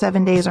last you for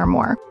 7 days or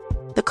more.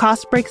 The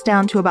cost breaks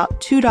down to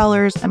about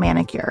 $2 a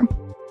manicure.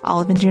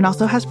 Olive & June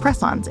also has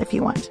press-ons if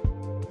you want.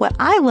 What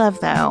I love,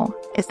 though,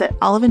 is that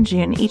Olive &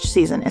 June each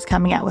season is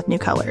coming out with new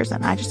colors,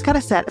 and I just got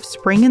a set of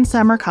spring and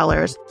summer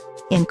colors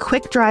in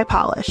quick dry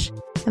polish.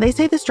 And they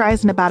say this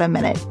dries in about a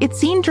minute. It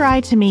seemed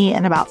dry to me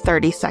in about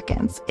 30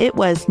 seconds. It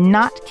was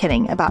not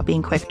kidding about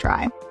being quick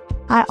dry.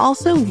 I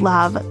also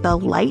love the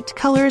light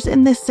colors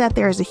in this set.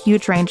 There is a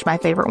huge range. My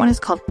favorite one is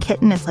called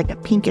Kitten. It's like a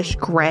pinkish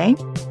gray.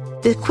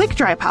 The quick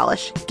dry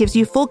polish gives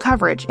you full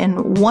coverage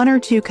in 1 or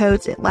 2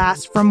 coats. It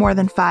lasts for more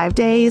than 5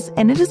 days,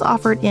 and it is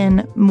offered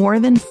in more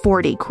than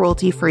 40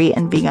 cruelty-free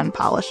and vegan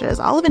polishes.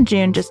 Olive &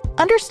 June just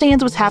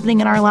understands what's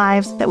happening in our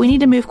lives, that we need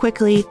to move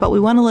quickly, but we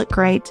want to look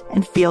great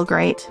and feel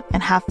great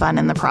and have fun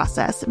in the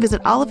process.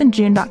 Visit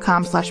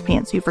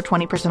oliveandjune.com/pantsuit for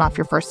 20% off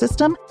your first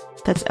system.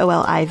 That's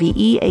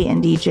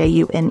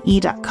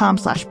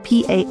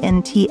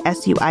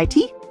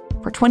oliveandjune.com/pantsuit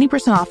for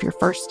 20% off your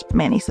first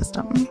Mani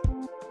system.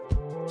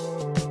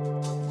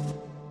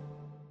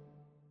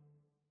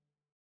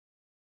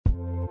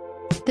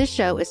 This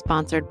show is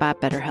sponsored by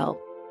BetterHelp.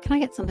 Can I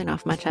get something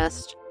off my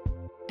chest?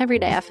 Every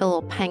day I feel a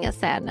little pang of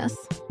sadness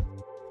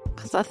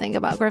because I think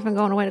about Griffin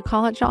going away to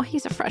college. Y'all,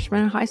 he's a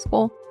freshman in high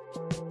school.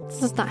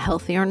 This is not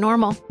healthy or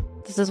normal.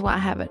 This is why I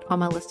have it on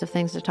my list of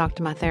things to talk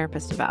to my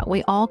therapist about.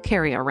 We all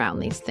carry around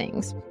these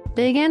things,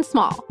 big and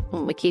small.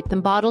 When we keep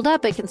them bottled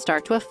up, it can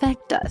start to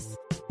affect us.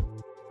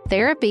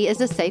 Therapy is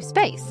a safe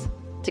space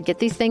to get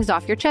these things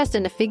off your chest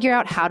and to figure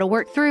out how to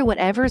work through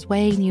whatever's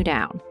weighing you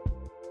down.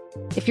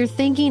 If you're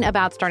thinking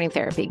about starting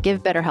therapy,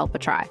 give BetterHelp a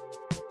try.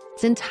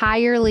 It's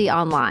entirely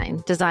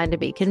online, designed to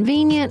be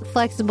convenient,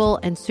 flexible,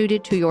 and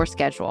suited to your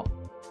schedule.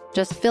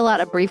 Just fill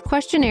out a brief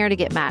questionnaire to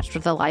get matched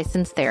with a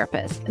licensed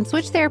therapist and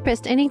switch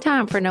therapists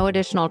anytime for no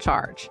additional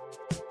charge.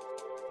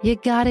 You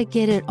gotta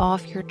get it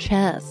off your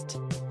chest.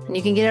 And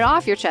you can get it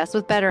off your chest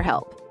with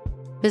BetterHelp.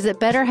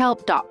 Visit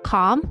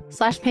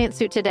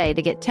betterhelp.com/pantsuit today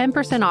to get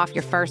 10% off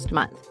your first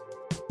month.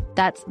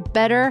 That's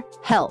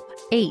BetterHelp,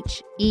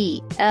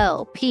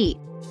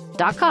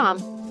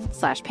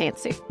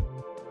 HELP.com/pantsuit.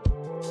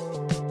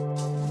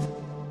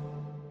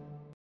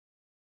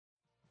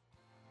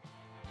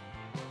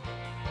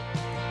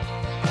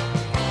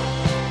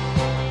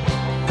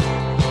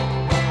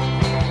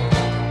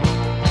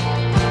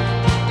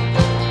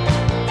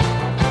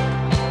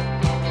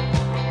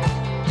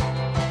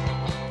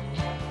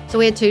 So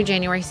we had 2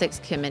 January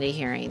 6th committee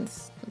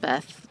hearings,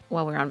 Beth,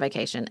 while we were on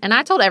vacation. And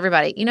I told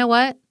everybody, you know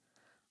what?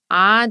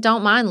 I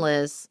don't mind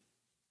Liz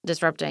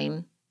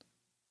disrupting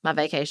my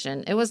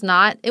vacation. It was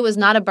not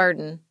a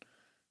burden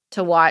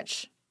to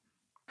watch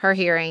her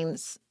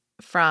hearings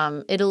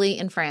from Italy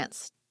and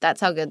France.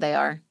 That's how good they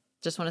are.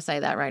 Just want to say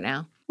that right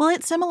now. Well,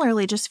 it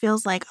similarly just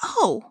feels like,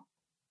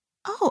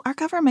 our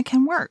government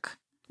can work.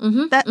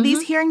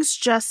 These hearings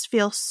just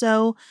feel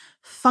so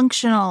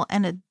functional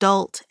and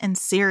adult and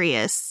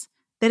serious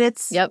that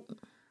it's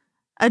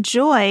a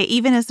joy,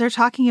 even as they're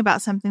talking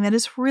about something that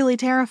is really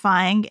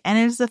terrifying, and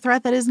it is a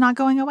threat that is not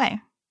going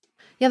away.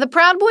 Yeah, the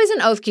Proud Boys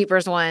and Oath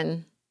Keepers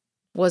one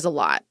was a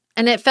lot.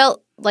 And it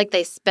felt like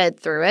they sped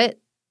through it,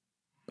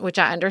 which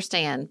I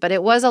understand. But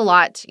it was a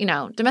lot. You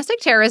know, domestic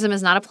terrorism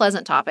is not a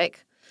pleasant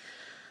topic.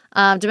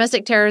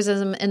 Domestic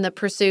terrorism in the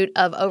pursuit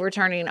of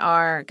overturning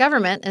our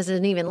government is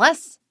an even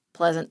less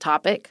pleasant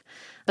topic.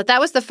 But that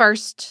was the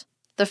first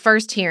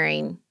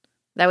hearing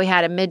that we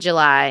had in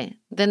mid-July.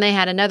 Then they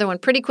had another one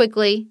pretty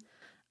quickly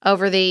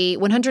over the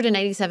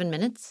 187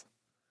 minutes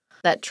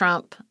that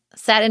Trump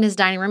sat in his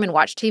dining room and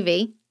watched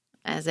TV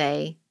as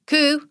a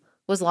coup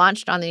was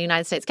launched on the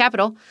United States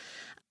Capitol.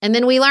 And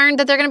then we learned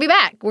that they're going to be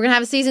back. We're going to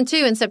have a season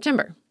 2 in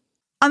September.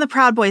 On the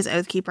Proud Boys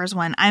Oath Keepers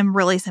one, I'm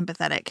really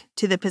sympathetic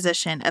to the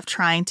position of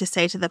trying to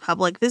say to the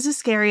public, this is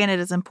scary and it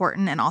is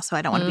important, and also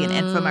I don't want to be an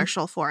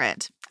infomercial for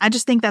it. I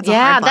just think that's a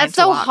hard line that's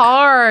to so walk.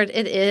 hard.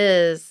 It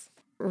is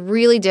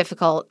really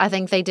difficult. I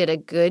think they did a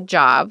good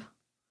job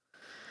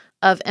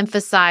of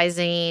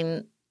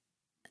emphasizing,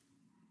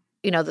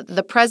 you know,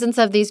 the presence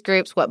of these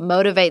groups, what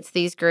motivates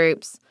these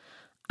groups.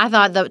 I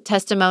thought the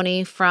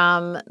testimony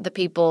from the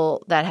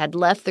people that had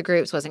left the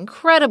groups was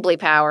incredibly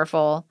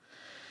powerful.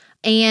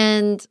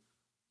 And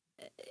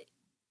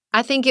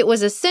I think it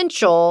was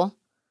essential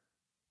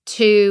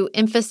to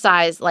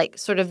emphasize like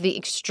sort of the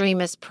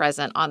extremists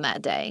present on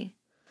that day.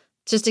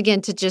 Just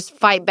again, to just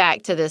fight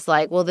back to this,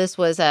 like, well, this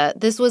was a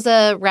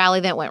rally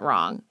that went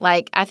wrong.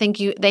 Like, I think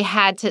they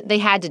had to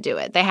do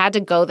it. They had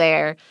to go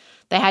there.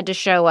 They had to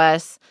show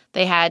us.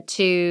 They had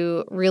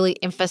to really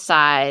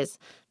emphasize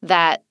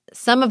that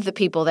some of the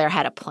people there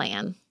had a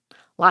plan.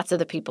 Lots of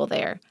the people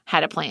there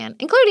had a plan,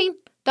 including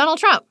Donald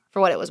Trump,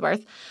 for what it was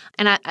worth.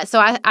 And I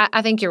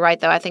think you're right,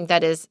 though. I think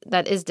that is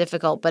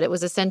difficult, but it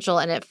was essential,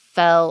 and it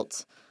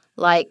felt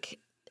like,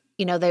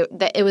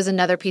 it was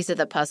another piece of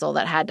the puzzle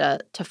that had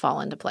to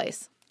fall into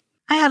place.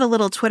 I had a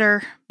little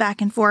Twitter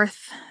back and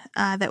forth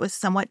that was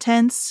somewhat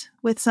tense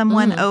with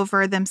someone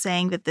over them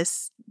saying that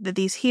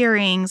these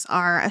hearings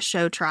are a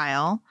show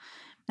trial.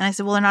 And I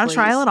said, well, they're not a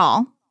trial at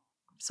all.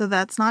 So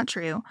that's not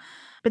true.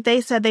 But they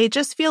said they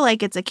just feel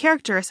like it's a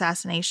character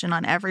assassination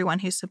on everyone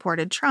who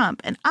supported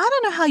Trump. And I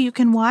don't know how you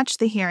can watch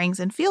the hearings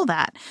and feel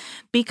that,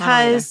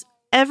 because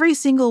every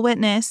single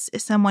witness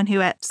is someone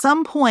who at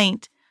some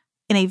point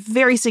in a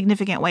very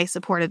significant way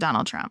supported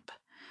Donald Trump.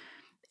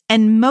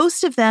 And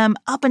most of them,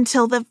 up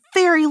until the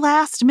very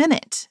last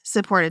minute,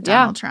 supported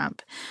Donald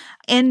Trump.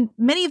 And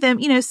many of them,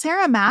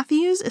 Sarah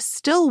Matthews is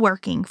still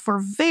working for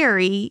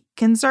very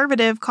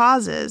conservative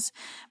causes.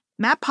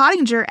 Matt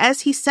Pottinger,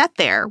 as he sat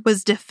there,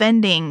 was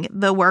defending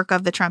the work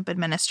of the Trump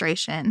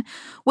administration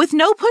with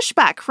no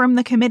pushback from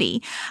the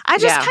committee. I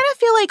just kind of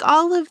feel like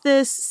all of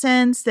this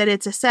sense that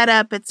it's a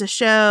setup, it's a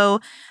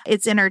show,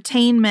 it's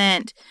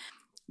entertainment,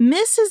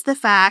 misses the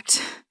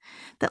fact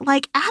that,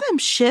 like, Adam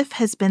Schiff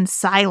has been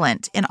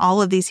silent in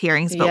all of these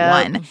hearings but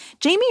one.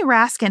 Jamie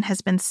Raskin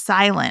has been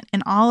silent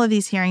in all of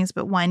these hearings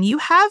but one. You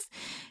have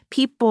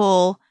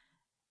people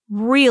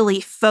really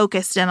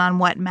focused in on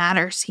what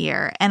matters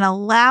here and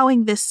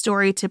allowing this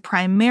story to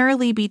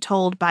primarily be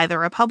told by the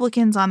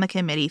Republicans on the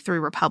committee through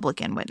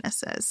Republican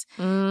witnesses.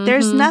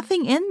 There's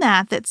nothing in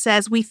that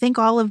says we think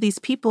all of these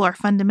people are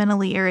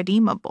fundamentally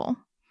irredeemable.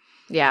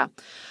 Yeah.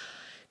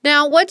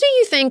 Now, what do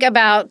you think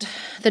about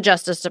the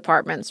Justice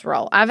Department's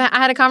role? I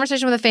had a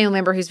conversation with a family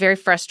member who's very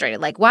frustrated.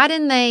 Like, why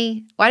didn't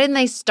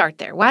they start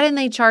there? Why didn't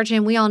they charge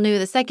him? We all knew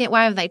the second.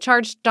 Why haven't they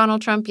charged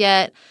Donald Trump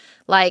yet?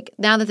 Like,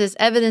 now that this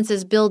evidence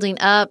is building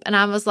up. And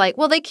I was like,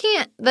 well, they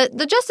can't.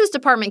 The Justice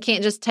Department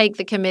can't just take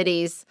the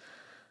committee's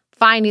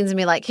findings and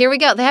be like, here we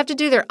go. They have to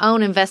do their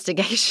own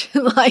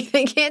investigation. Like,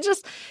 they can't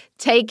just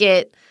take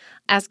it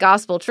as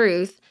gospel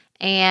truth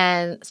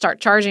and start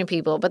charging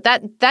people. But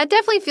that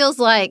definitely feels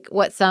like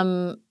what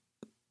some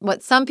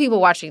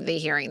people watching the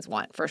hearings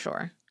want, for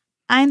sure.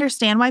 I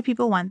understand why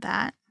people want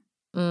that.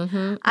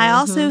 I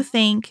also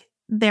think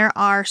there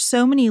are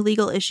so many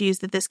legal issues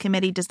that this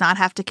committee does not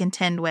have to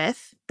contend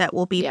with that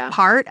will be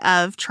part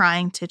of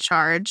trying to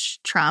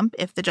charge Trump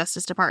if the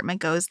Justice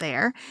Department goes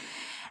there.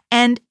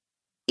 And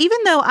even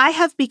though I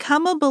have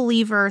become a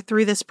believer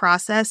through this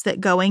process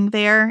that going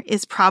there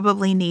is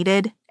probably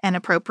needed and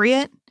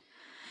appropriate,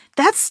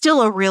 that's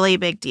still a really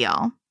big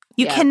deal.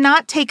 You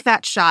cannot take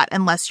that shot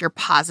unless you're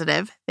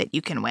positive that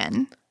you can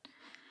win.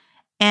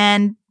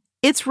 And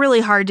it's really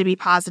hard to be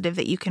positive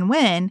that you can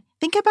win.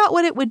 Think about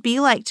what it would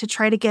be like to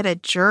try to get a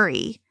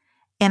jury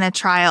in a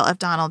trial of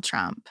Donald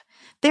Trump.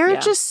 There are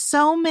just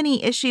so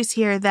many issues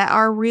here that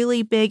are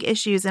really big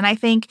issues. And I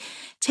think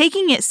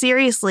taking it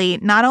seriously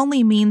not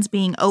only means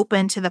being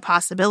open to the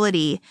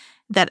possibility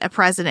that a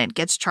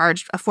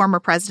former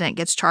president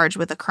gets charged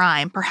with a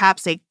crime,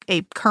 perhaps a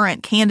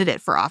current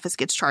candidate for office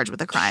gets charged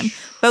with a crime,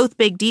 both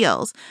big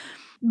deals,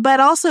 but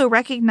also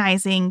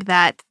recognizing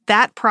that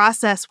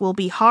process will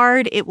be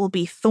hard, it will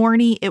be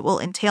thorny, it will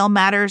entail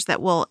matters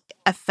that will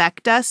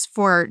affect us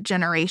for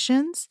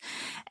generations.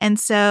 And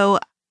so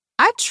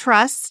I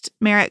trust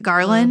Merrick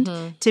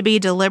Garland to be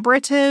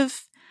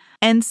deliberative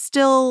and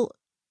still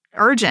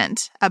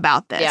urgent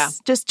about this. Yeah.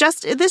 Just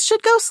this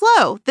should go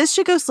slow. This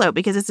should go slow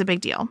because it's a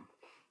big deal.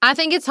 I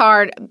think it's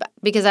hard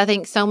because I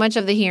think so much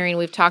of the hearing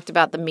we've talked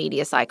about the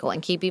media cycle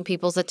and keeping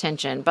people's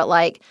attention. But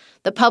like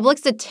the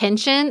public's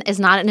attention is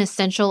not an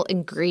essential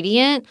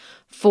ingredient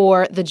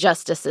for the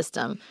justice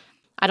system.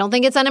 I don't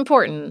think it's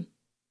unimportant.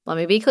 Let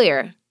me be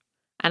clear.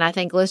 And I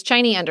think Liz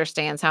Cheney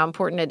understands how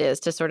important it is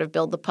to sort of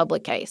build the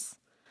public case.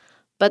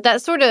 But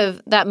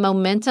that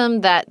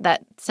momentum,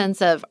 that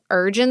sense of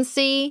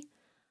urgency,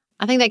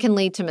 I think that can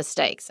lead to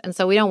mistakes. And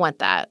so we don't want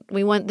that.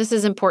 This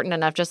is important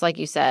enough, just like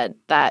you said,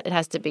 that it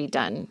has to be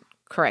done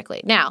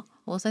correctly. Now,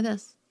 we'll say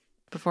this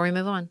before we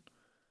move on.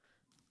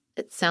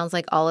 It sounds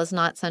like all is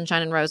not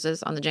sunshine and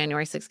roses on the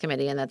January 6th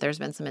committee and that there's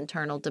been some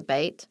internal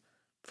debate,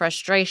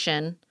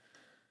 frustration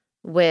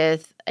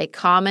with a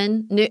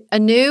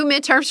new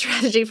midterm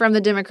strategy from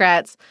the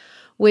Democrats,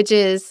 which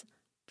is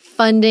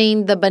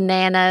funding the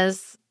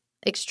bananas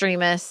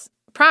extremist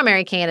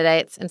primary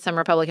candidates in some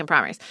Republican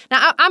primaries.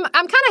 Now, I'm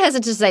kind of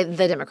hesitant to say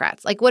the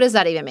Democrats. Like, what does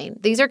that even mean?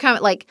 These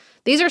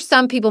are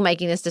some people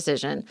making this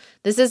decision.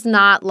 This is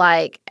not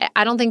like,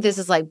 I don't think this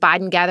is like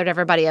Biden gathered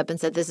everybody up and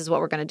said, this is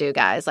what we're going to do,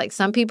 guys. Like,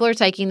 some people are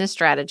taking this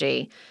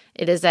strategy.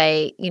 It is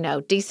a,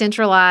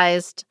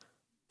 decentralized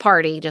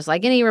party, just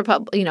like any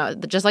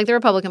just like the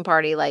Republican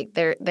Party. Like,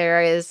 there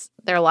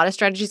are a lot of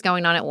strategies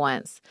going on at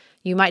once.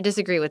 You might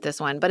disagree with this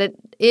one, but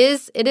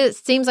it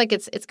seems like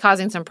it's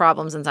causing some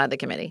problems inside the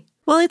committee.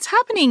 Well, it's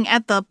happening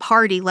at the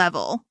party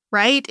level,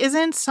 right?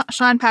 Isn't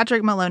Sean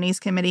Patrick Maloney's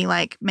committee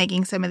like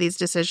making some of these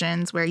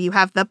decisions where you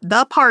have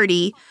the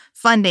party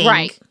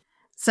funding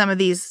some of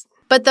these?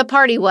 But the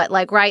party what?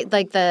 Like, right?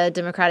 Like the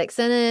Democratic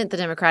Senate, the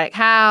Democratic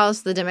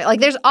House,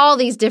 there's all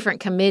these different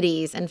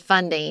committees and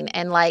funding.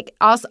 And like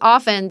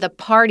often the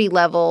party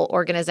level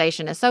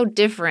organization is so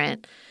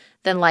different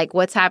than like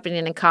what's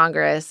happening in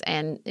Congress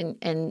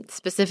and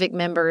specific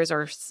members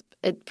or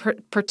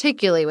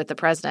particularly with the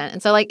president.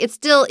 And so like it's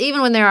still,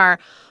 even when there are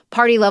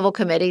party level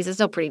committees, it's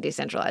still pretty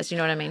decentralized. You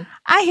know what I mean?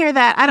 I hear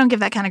that. I don't give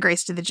that kind of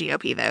grace to the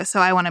GOP, though.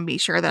 So I want to be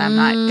sure that I'm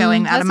not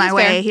going out of my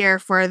way here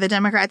for the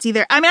Democrats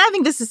either. I mean, I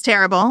think this is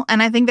terrible.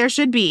 And I think there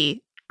should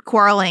be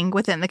quarreling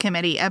within the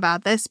committee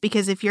about this,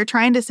 because if you're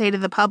trying to say to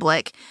the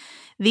public,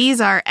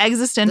 these are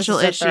existential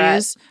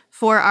issues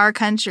for our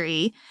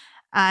country,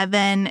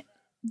 then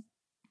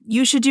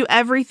you should do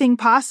everything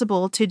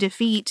possible to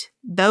defeat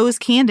those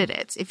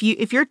candidates.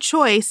 If your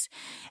choice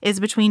is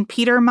between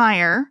Peter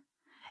Meijer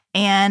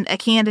and a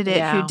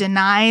candidate who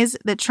denies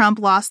that Trump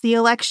lost the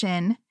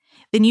election,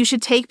 then you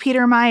should take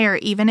Peter Meijer,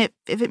 even if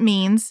it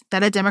means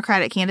that a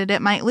Democratic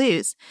candidate might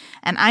lose.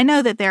 And I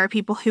know that there are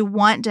people who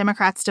want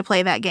Democrats to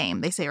play that game.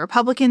 They say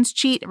Republicans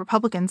cheat,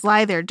 Republicans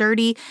lie, they're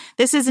dirty.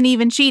 This isn't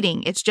even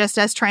cheating. It's just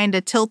us trying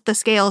to tilt the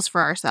scales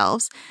for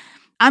ourselves.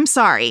 I'm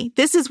sorry.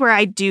 This is where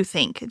I do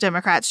think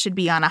Democrats should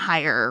be on a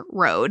higher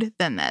road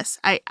than this.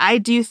 I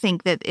do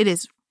think that it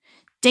is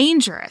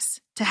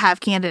dangerous to have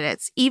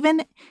candidates,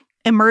 even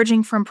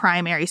emerging from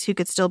primaries, who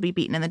could still be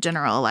beaten in the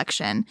general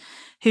election,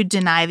 who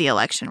deny the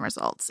election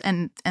results.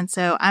 And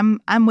so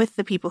I'm with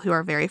the people who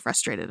are very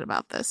frustrated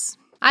about this.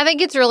 I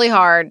think it's really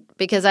hard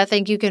because I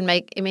think you can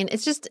make, I mean,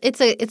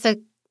 it's a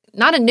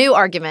not a new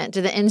argument.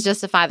 Do the ends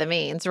justify the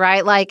means,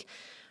 right? Like,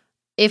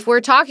 if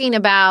we're talking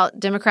about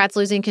Democrats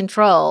losing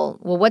control,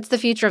 well, what's the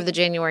future of the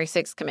January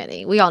 6th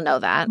committee? We all know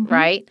that,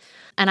 right?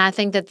 And I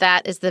think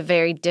that is the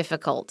very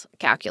difficult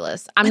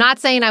calculus. I'm not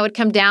saying I would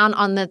come down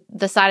on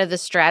the side of the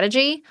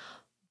strategy,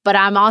 but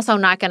I'm also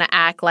not going to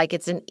act like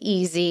it's an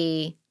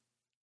easy,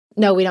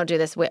 no, we don't do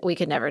this. We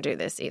could never do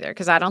this either,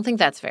 because I don't think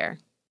that's fair.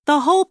 The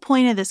whole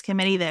point of this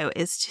committee, though,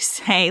 is to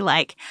say,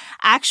 like,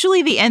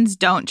 actually the ends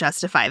don't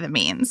justify the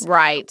means.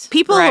 Right.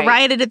 People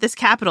rioted at this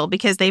Capitol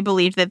because they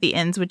believed that the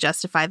ends would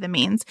justify the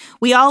means.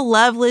 We all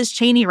love Liz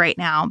Cheney right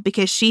now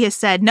because she has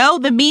said, no,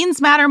 the means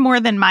matter more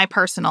than my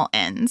personal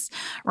ends.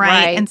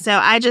 Right. And so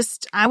I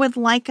would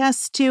like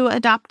us to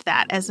adopt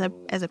that as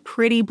a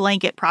pretty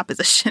blanket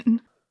proposition.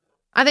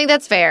 I think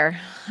that's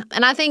fair.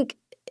 And I think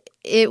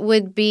it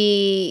would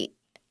be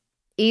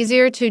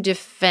easier to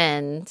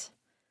defend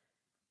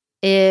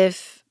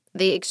if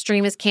the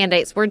extremist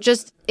candidates were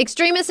just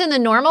extremists in the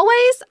normal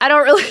ways. I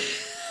don't know,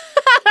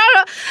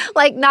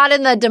 like not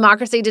in the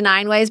democracy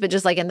denying ways, but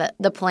just like in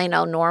the plain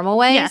old normal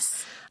ways.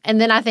 Yes. And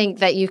then I think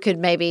that you could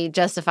maybe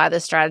justify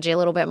this strategy a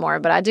little bit more.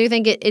 But I do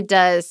think it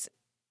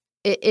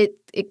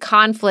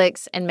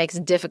conflicts and makes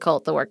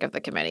difficult the work of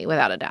the committee,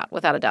 without a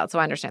doubt. So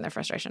I understand their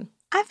frustration.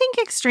 I think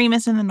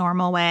extremists in the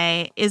normal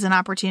way is an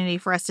opportunity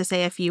for us to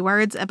say a few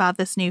words about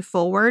this new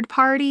Forward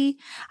Party.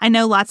 I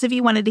know lots of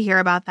you wanted to hear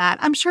about that.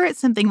 I'm sure it's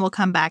something we'll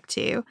come back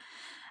to.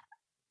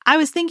 I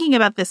was thinking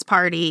about this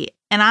party,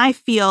 and I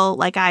feel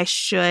like I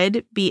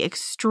should be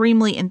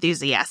extremely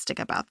enthusiastic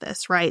about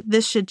this, right?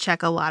 This should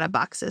check a lot of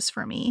boxes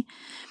for me.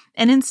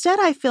 And instead,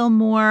 I feel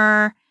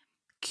more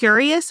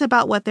curious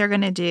about what they're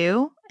going to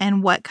do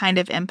and what kind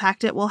of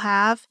impact it will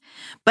have.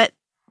 But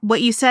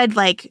what you said,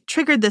 like,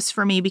 triggered this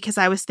for me because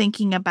I was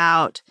thinking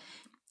about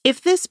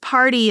if this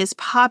party is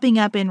popping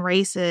up in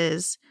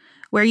races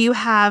where you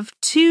have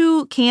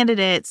two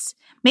candidates,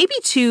 maybe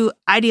two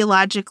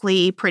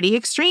ideologically pretty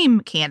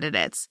extreme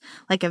candidates,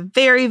 like a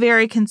very,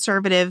 very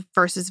conservative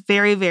versus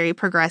very, very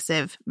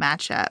progressive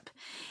matchup,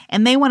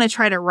 and they want to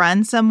try to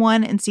run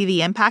someone and see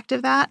the impact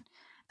of that,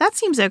 that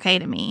seems okay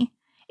to me.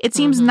 It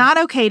seems not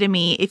okay to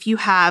me if you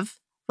have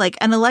like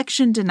an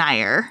election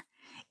denier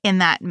in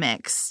that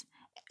mix.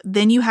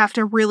 Then you have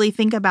to really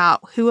think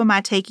about, who am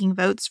I taking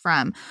votes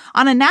from?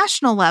 On a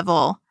national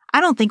level,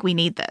 I don't think we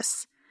need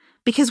this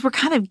because we're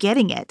kind of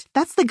getting it.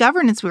 That's the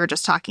governance we were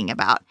just talking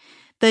about.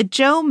 The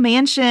Joe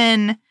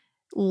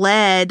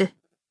Manchin-led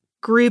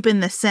group in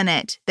the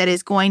Senate that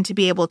is going to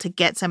be able to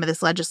get some of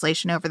this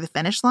legislation over the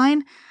finish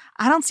line,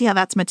 I don't see how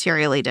that's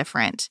materially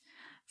different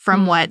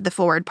from what the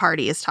Forward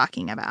Party is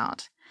talking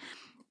about.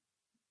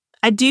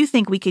 I do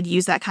think we could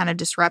use that kind of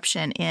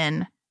disruption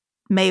in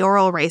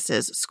mayoral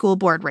races, school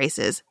board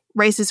races,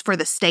 races for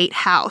the state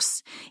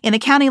house. In a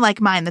county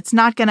like mine that's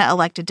not going to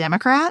elect a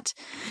Democrat,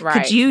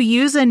 could you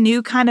use a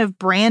new kind of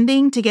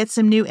branding to get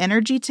some new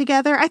energy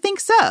together? I think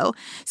so.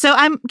 So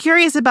I'm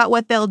curious about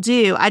what they'll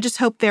do. I just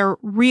hope they're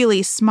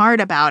really smart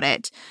about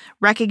it,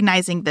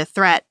 recognizing the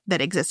threat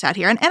that exists out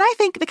here. And I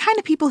think the kind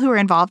of people who are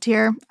involved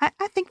here,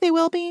 I think they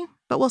will be,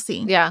 but we'll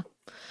see. Yeah.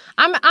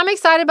 I'm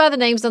excited by the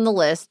names on the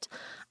list.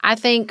 I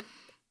think,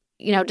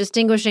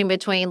 distinguishing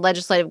between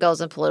legislative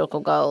goals and political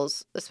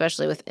goals,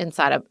 especially with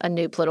inside a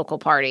new political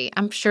party,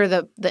 I'm sure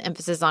the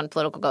emphasis on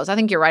political goals. I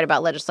think you're right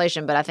about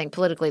legislation, but I think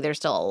politically there's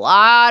still a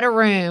lot of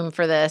room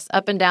for this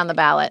up and down the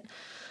ballot.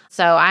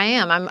 So I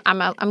am.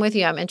 I'm with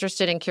you. I'm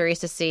interested and curious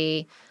to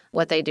see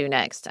what they do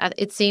next.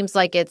 It seems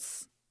like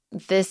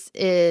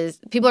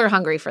people are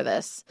hungry for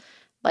this,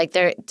 like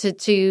they're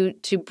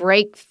to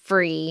break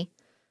free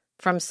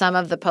from some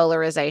of the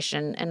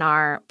polarization in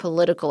our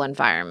political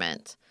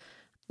environment.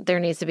 there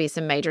needs to be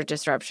some major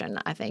disruption,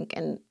 I think.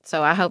 And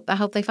so I hope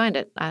they find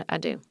it. I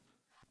do.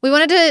 We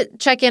wanted to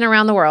check in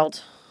around the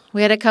world.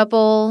 We had a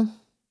couple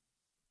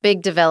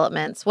big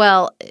developments.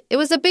 Well, it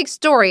was a big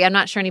story. I'm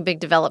not sure any big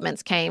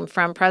developments came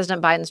from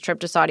President Biden's trip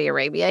to Saudi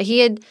Arabia. He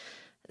had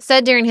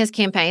said during his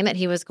campaign that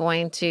he was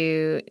going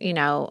to,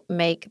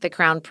 make the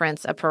crown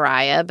prince a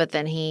pariah, but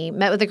then he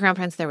met with the crown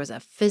prince. There was a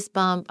fist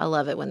bump. I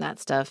love it when that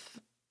stuff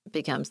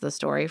becomes the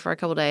story for a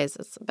couple days.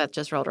 Beth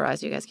just rolled her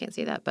eyes. You guys can't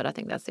see that, but I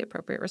think that's the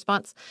appropriate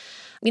response.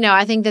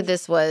 I think that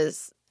this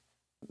was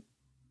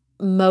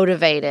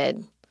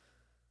motivated,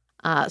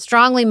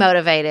 strongly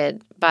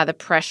motivated by the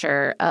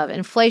pressure of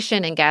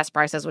inflation and gas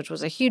prices, which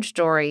was a huge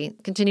story,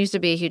 continues to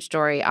be a huge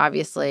story,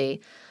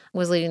 obviously,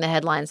 was leading the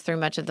headlines through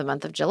much of the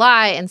month of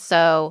July. And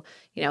so,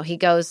 he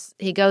goes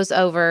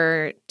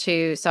over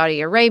to Saudi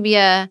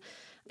Arabia.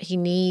 He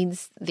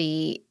needs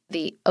the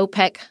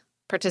OPEC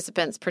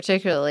participants,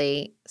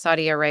 particularly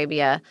Saudi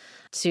Arabia,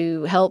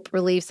 to help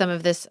relieve some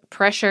of this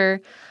pressure.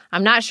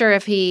 I'm not sure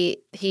if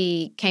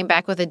he came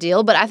back with a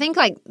deal, but I think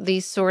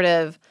these sort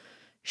of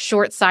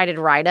short-sighted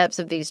write-ups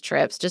of these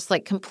trips just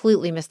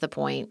completely miss the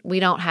point. We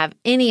don't have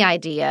any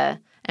idea,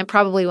 and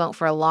probably won't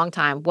for a long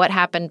time, what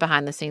happened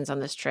behind the scenes on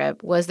this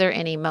trip. Was there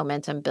any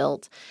momentum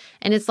built?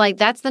 And it's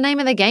that's the name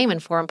of the game in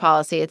foreign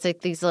policy. It's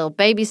these little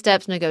baby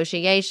steps,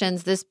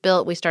 negotiations.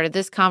 We started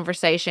this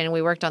conversation.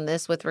 We worked on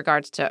this with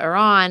regards to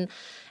Iran.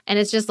 And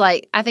it's just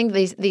I think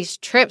these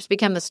trips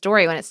become the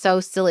story when it's so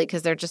silly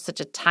because they're just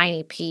such a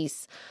tiny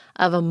piece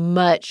of a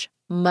much,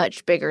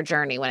 much bigger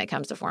journey when it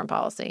comes to foreign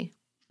policy.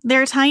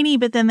 They're tiny,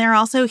 but then they're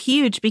also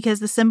huge because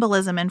the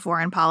symbolism in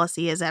foreign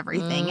policy is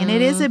everything. And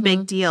it is a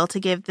big deal to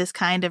give this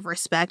kind of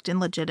respect and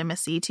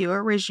legitimacy to a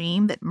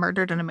regime that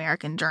murdered an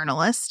American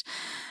journalist,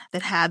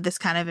 that had this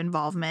kind of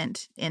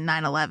involvement in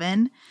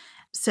 9/11.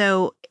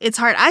 So it's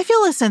hard. I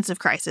feel a sense of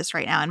crisis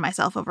right now in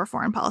myself over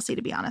foreign policy,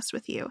 to be honest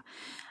with you,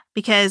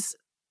 because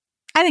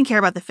I didn't care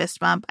about the fist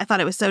bump. I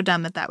thought it was so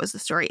dumb that was the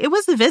story. It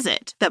was the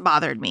visit that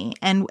bothered me,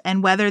 and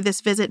whether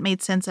this visit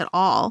made sense at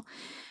all.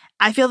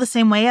 I feel the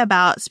same way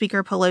about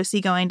Speaker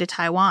Pelosi going to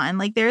Taiwan.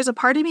 There's a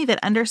part of me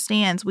that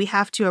understands we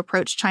have to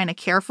approach China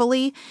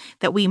carefully,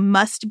 that we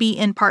must be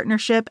in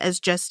partnership as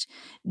just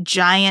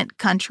giant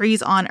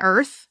countries on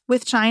earth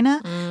with China.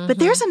 Mm-hmm. But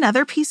there's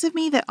another piece of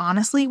me that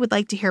honestly would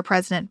like to hear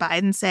President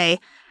Biden say,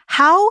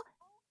 how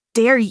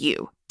dare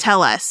you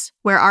tell us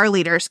where our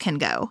leaders can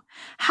go?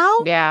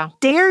 How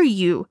dare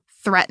you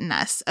threaten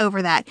us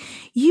over that?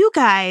 You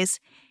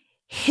guys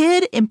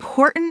hid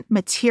important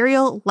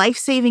material,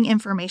 life-saving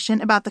information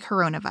about the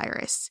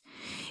coronavirus.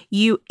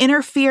 You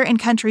interfere in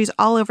countries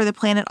all over the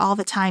planet all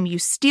the time. You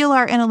steal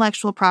our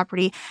intellectual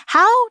property.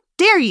 How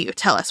dare you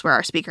tell us where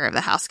our Speaker of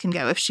the House can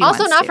go if she wants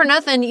to? Also, not for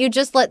nothing, you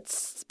just let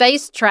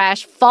space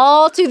trash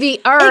fall to the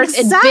earth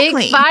in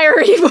big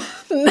fiery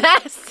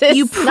masses.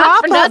 You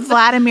prop up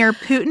Vladimir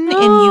Putin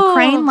in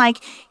Ukraine.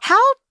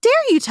 How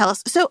dare you tell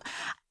us? So,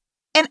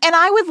 And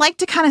I would like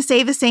to kind of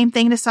say the same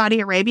thing to Saudi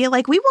Arabia.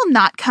 We will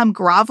not come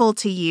grovel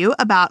to you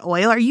about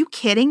oil. Are you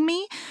kidding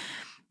me?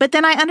 But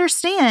then I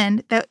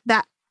understand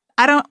that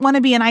I don't want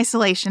to be an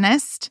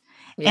isolationist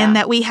and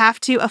that we have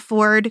to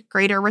afford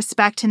greater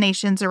respect to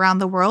nations around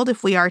the world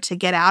if we are to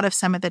get out of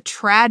some of the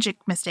tragic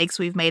mistakes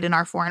we've made in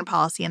our foreign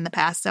policy in the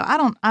past. So I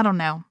don't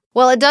know.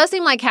 Well, it does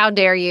seem like how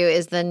dare you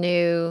is the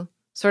new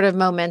sort of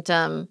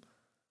momentum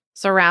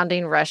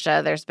surrounding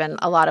Russia. There's been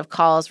a lot of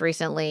calls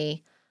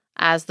recently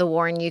as the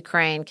war in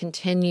Ukraine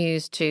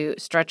continues to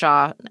stretch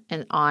on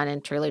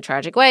in truly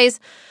tragic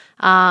ways,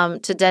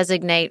 to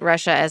designate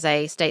Russia as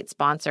a state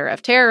sponsor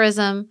of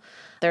terrorism.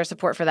 There's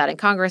support for that in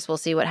Congress. We'll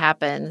see what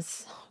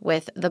happens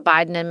with the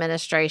Biden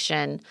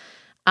administration.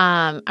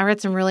 I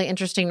read some really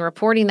interesting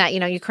reporting that,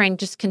 Ukraine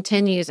just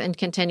continues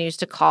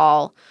to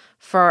call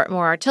for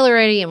more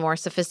artillery and more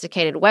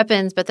sophisticated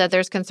weapons, but that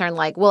there's concern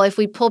if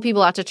we pull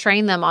people out to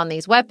train them on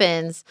these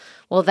weapons,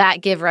 will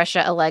that give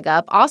Russia a leg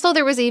up? Also,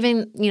 there was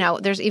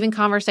there's even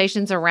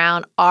conversations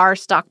around our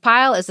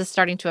stockpile. Is this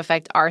starting to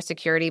affect our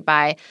security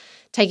by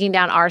taking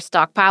down our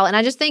stockpile? And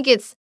I just think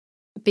it's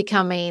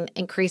becoming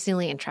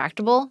increasingly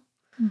intractable,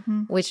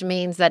 which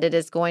means that it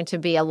is going to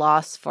be a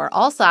loss for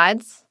all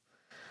sides.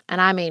 And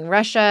I mean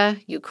Russia,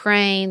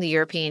 Ukraine, the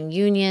European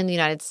Union, the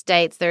United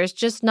States. There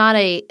is not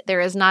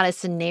a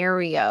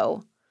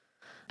scenario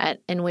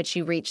in which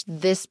you reach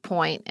this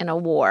point in a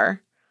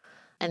war,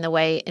 and the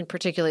way, in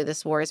particularly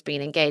this war is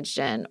being engaged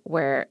in,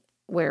 where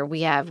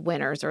we have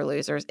winners or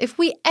losers, if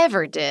we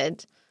ever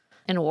did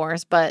in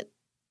wars. But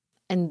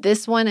in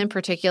this one in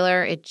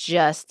particular, it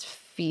just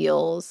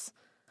feels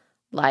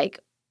like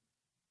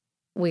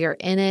we are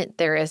in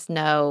it.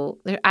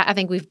 I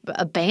think we've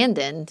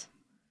abandoned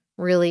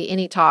really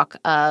any talk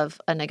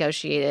of a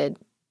negotiated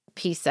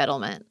peace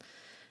settlement.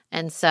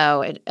 And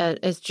so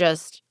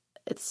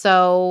it's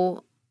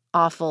so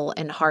awful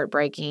and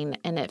heartbreaking,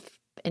 and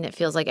it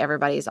feels like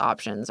everybody's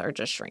options are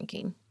just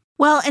shrinking.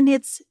 Well, and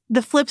it's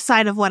the flip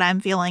side of what I'm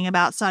feeling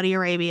about Saudi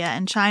Arabia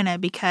and China,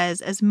 because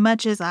as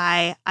much as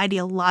I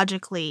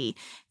ideologically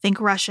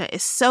think Russia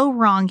is so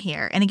wrong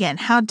here, and again,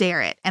 how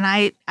dare it? And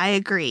I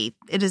agree,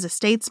 it is a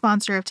state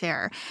sponsor of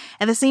terror.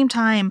 At the same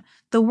time,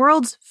 the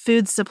world's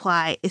food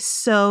supply is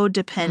so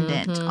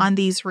dependent on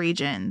these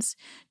regions.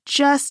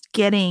 Just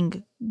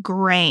getting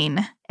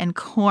grain and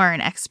corn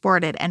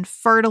exported and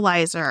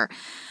fertilizer.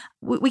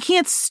 We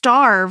can't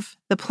starve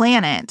the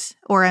planet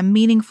or a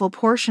meaningful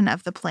portion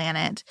of the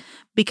planet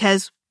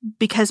because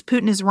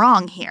Putin is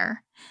wrong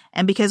here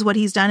and because what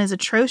he's done is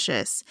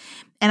atrocious.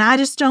 And I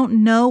just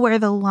don't know where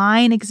the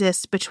line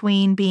exists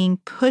between being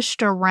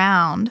pushed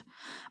around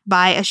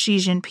by a Xi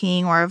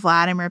Jinping or a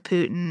Vladimir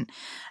Putin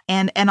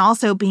and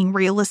also being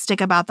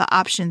realistic about the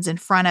options in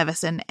front of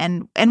us.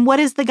 And what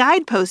is the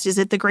guidepost? Is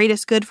it the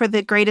greatest good for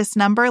the greatest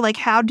number? Like,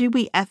 how do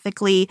we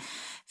ethically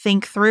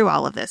think through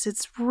all of this?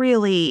 It's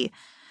really...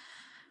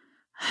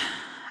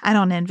 I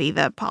don't envy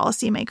the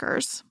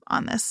policymakers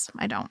on this.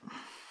 I don't.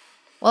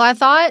 Well, I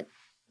thought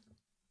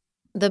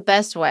the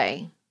best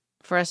way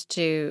for us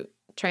to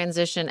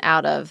transition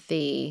out of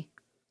the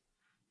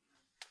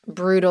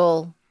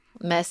brutal,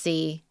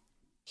 messy,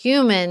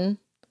 human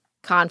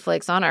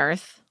conflicts on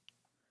Earth,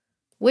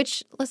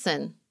 which,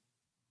 listen,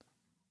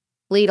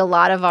 lead a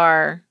lot of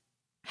our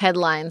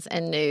headlines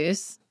and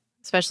news,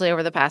 especially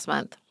over the past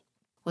month,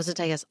 was to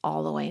take us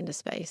all the way into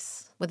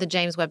space with the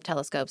James Webb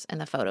telescopes and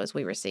the photos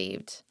we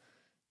received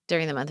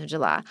during the month of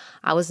July.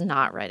 I was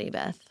not ready,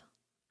 Beth.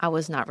 I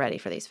was not ready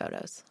for these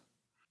photos.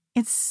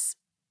 It's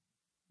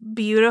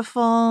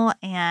beautiful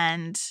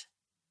and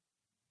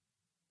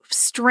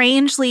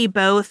strangely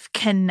both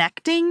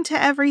connecting to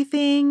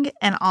everything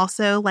and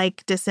also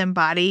like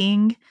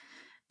disembodying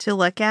to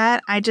look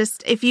at.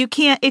 If you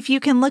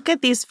can look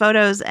at these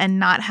photos and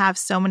not have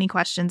so many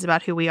questions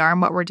about who we are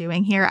and what we're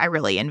doing here, I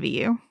really envy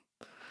you.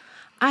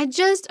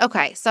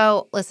 Okay,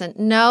 so listen,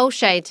 no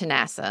shade to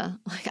NASA.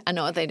 Like, I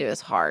know what they do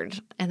is hard,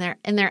 and they're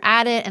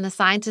at it, and the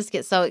scientists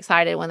get so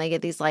excited when they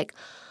get these like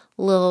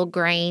little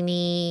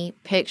grainy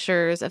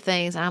pictures of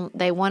things, and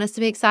they want us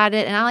to be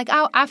excited, and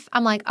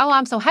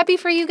I'm so happy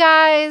for you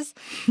guys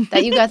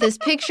that you got this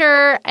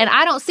picture, and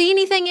I don't see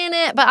anything in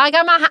it, but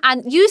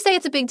you say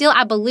it's a big deal.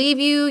 I believe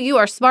you. You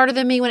are smarter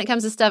than me when it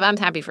comes to stuff. I'm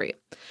happy for you.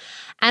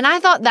 And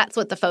I thought that's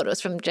what the photos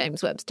from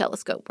James Webb's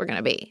telescope were going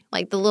to be.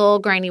 Like the little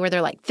grainy where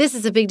they're like, this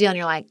is a big deal. And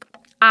you're like,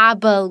 I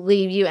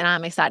believe you and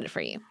I'm excited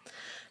for you.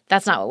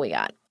 That's not what we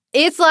got.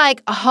 It's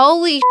like,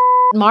 holy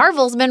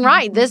Marvel's been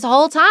right this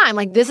whole time.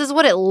 Like, this is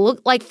what it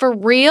looked like for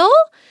real.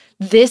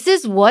 This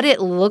is what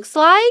it looks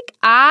like.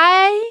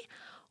 I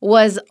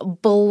was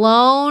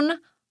blown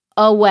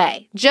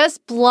away.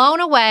 Just blown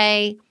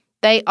away.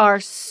 They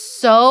are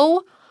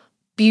so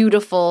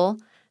beautiful.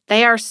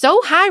 They are so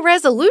high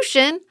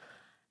resolution.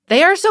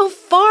 They are so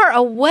far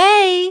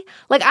away.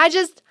 Like, I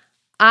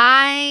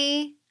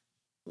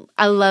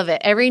love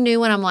it. Every new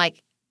one, I'm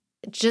like,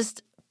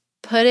 just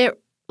put it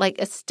like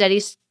a steady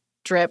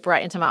strip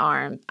right into my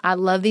arm. I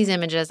love these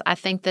images. I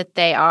think that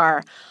they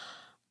are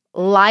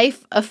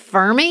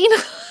life-affirming,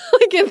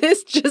 like in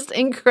this just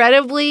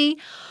incredibly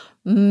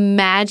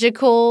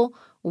magical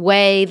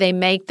way. They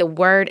make the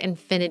word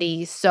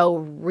infinity so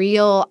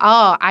real.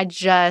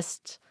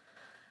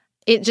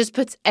 It just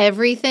puts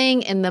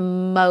everything in the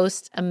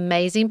most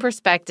amazing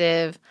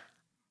perspective.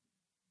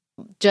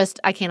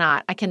 I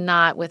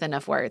cannot with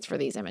enough words for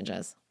these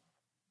images.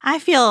 I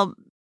feel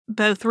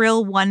both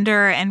real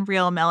wonder and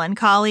real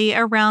melancholy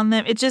around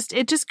them. It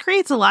just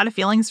creates a lot of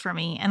feelings for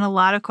me and a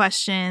lot of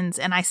questions.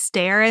 And I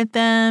stare at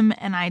them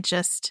and I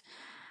just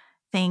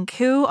think,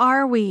 who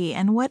are we?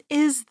 And what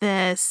is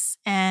this?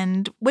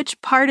 And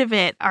which part of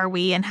it are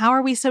we? And how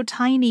are we so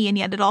tiny? And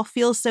yet it all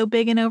feels so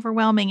big and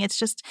overwhelming.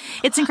 It's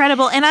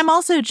incredible. And I'm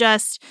also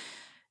just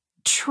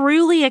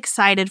truly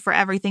excited for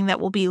everything that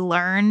will be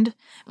learned,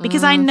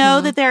 because I know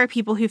that there are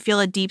people who feel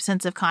a deep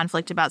sense of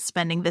conflict about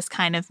spending this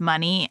kind of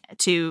money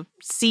to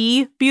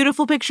see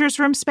beautiful pictures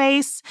from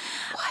space.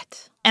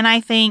 What? And I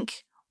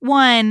think,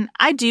 one,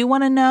 I do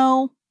want to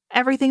know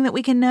everything that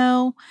we can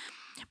know.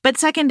 But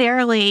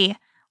secondarily,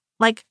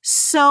 like,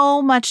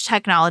 so much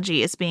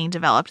technology is being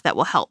developed that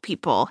will help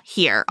people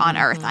here on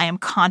Earth. I am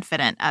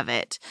confident of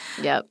it.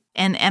 Yep.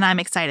 And I'm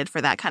excited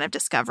for that kind of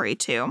discovery,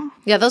 too.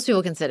 Yeah, those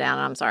people can sit down.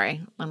 I'm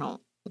sorry.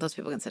 Those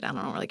people can sit down.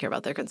 I don't really care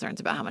about their concerns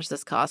about how much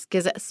this costs.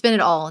 Because spend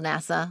it all,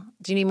 NASA.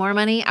 Do you need more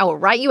money? I will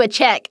write you a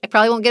check. It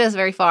probably won't get us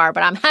very far,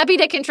 but I'm happy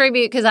to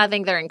contribute because I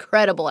think they're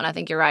incredible. And I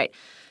think you're right.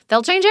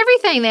 They'll change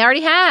everything. They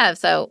already have.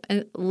 So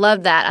I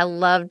love that. I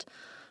loved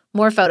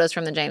more photos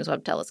from the James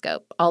Webb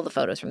Telescope. All the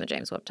photos from the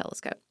James Webb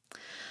Telescope.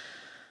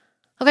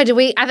 Okay,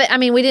 we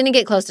didn't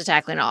get close to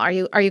tackling it all.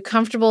 Are you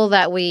comfortable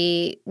that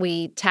we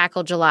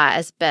tackled July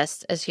as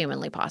best as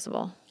humanly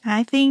possible?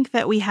 I think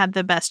that we had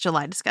the best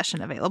July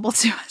discussion available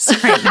to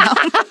us right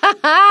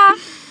now.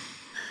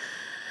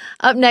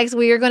 Up next,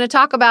 we are going to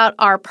talk about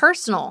our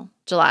personal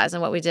Julys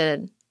and what we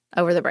did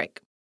over the break.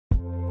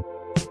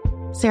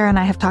 Sarah and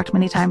I have talked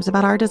many times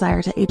about our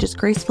desire to age as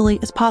gracefully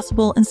as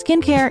possible, and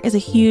skincare is a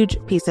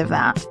huge piece of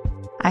that.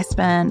 I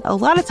spend a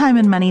lot of time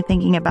and money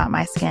thinking about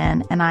my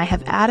skin, and I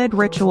have added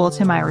Ritual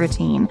to my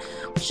routine,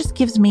 which just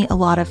gives me a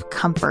lot of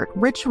comfort.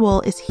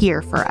 Ritual is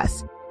here for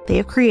us. They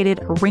have created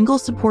a wrinkle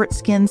support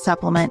skin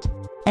supplement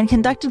and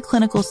conducted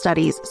clinical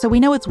studies, so we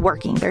know it's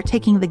working. They're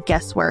taking the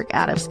guesswork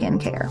out of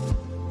skincare.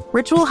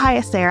 Ritual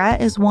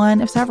Hyacera is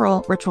one of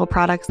several Ritual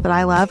products that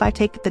I love. I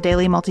take the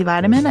daily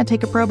multivitamin, I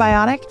take a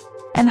probiotic,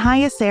 and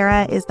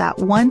Hyacera is that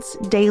once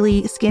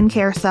daily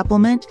skincare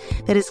supplement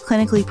that is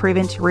clinically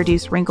proven to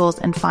reduce wrinkles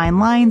and fine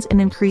lines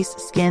and increase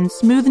skin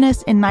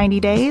smoothness in 90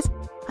 days.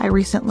 I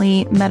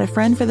recently met a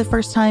friend for the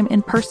first time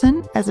in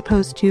person as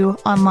opposed to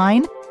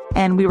online,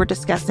 and we were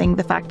discussing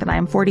the fact that I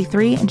am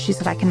 43, and she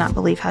said, "I cannot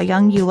believe how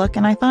young you look."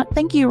 And I thought,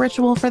 thank you,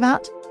 Ritual, for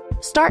that.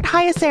 Start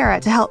Hyacera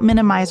to help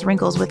minimize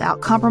wrinkles without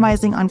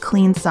compromising on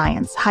clean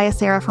science.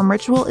 Hyacera from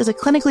Ritual is a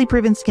clinically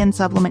proven skin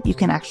supplement you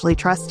can actually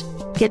trust.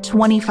 Get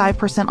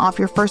 25% off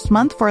your first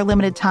month for a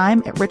limited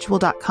time at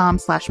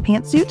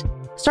ritual.com/pantsuit.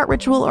 Start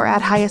Ritual or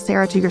add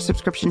Hyacera to your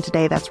subscription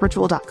today. That's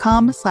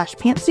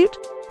ritual.com/pantsuit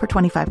for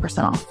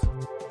 25% off.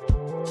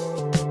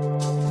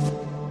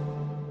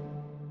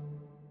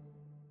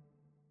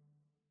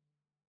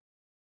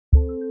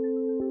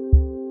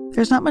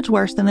 There's not much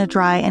worse than a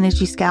dry and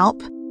itchy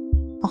scalp.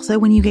 Also,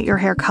 when you get your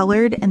hair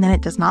colored and then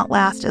it does not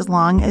last as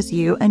long as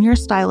you and your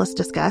stylist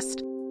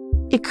discussed.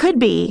 It could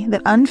be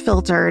that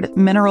unfiltered,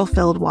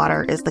 mineral-filled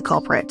water is the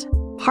culprit.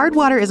 Hard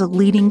water is a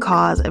leading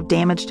cause of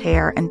damaged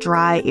hair and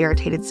dry,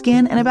 irritated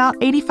skin, and about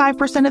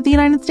 85% of the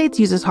United States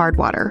uses hard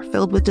water,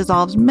 filled with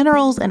dissolved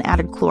minerals and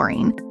added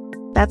chlorine.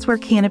 That's where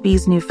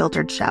Canopy's new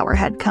filtered shower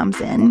head comes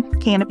in.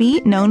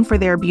 Canopy, known for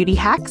their beauty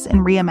hacks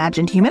and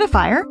reimagined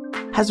humidifier,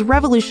 has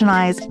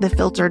revolutionized the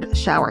filtered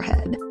shower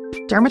head.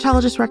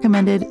 Dermatologists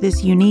recommended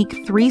this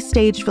unique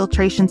 3-stage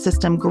filtration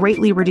system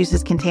greatly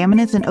reduces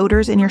contaminants and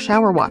odors in your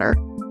shower water,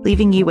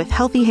 leaving you with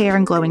healthy hair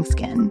and glowing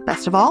skin.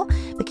 Best of all,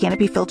 the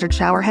Canopy filtered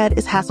shower head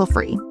is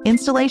hassle-free.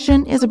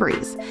 Installation is a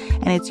breeze,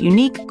 and its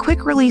unique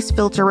quick-release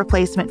filter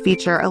replacement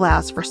feature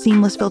allows for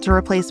seamless filter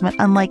replacement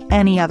unlike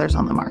any others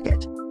on the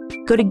market.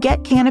 Go to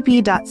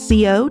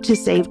getcanopy.co to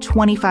save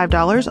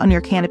 $25 on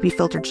your Canopy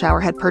filtered shower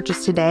head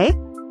purchase today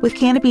with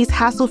Canopy's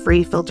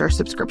hassle-free filter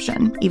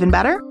subscription. Even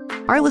better,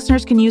 our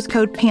listeners can use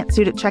code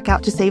PANTSUIT at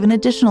checkout to save an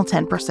additional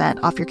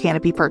 10% off your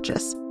Canopy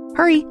purchase.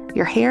 Hurry,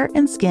 your hair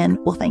and skin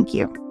will thank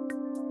you.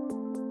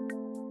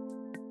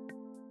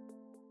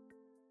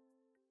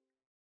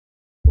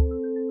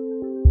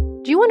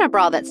 Do you want a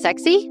bra that's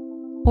sexy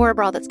or a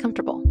bra that's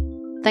comfortable?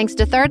 Thanks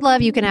to Third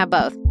Love, you can have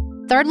both.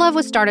 Third Love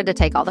was started to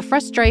take all the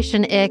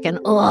frustration, ick, and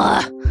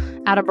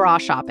out of bra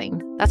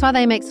shopping. That's why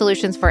they make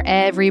solutions for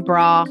every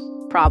bra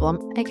problem,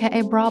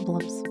 aka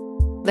problems.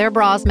 Their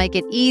bras make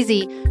it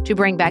easy to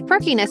bring back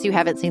perkiness you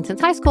haven't seen since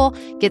high school,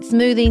 get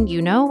smoothing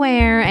you know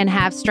where, and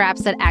have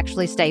straps that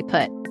actually stay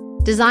put.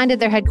 Designed at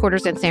their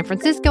headquarters in San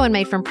Francisco and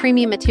made from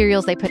premium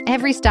materials, they put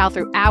every style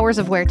through hours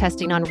of wear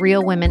testing on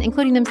real women,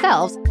 including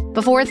themselves,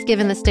 before it's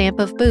given the stamp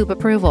of boob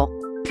approval.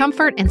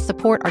 Comfort and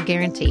support are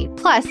guaranteed.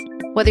 Plus,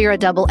 whether you're a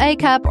double A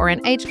cup or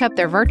an H cup,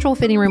 their virtual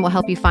fitting room will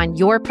help you find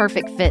your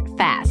perfect fit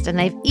fast. And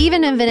they've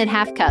even invented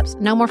half cups.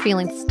 No more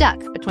feeling stuck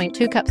between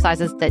 2 cup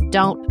sizes that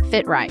don't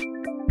fit right.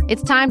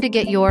 It's time to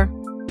get your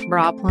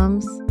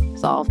problems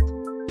solved.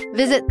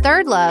 Visit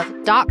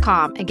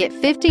thirdlove.com and get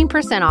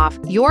 15% off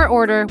your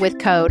order with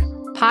code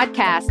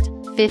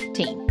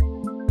podcast15.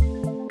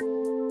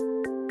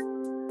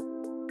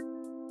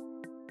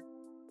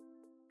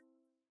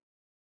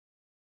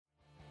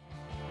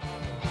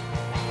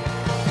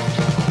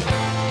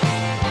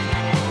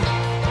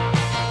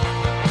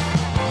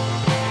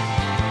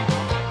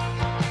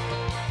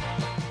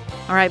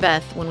 All right,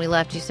 Beth, when we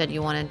left, you said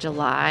you wanted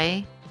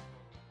July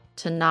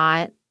to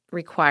not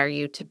require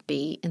you to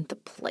be in the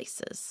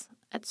places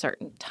at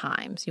certain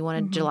times. You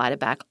wanted July to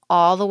back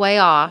all the way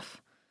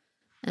off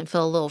and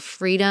feel a little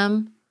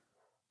freedom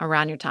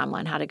around your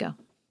timeline. How'd it go?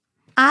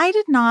 I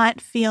did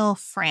not feel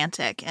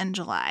frantic in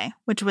July,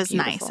 which was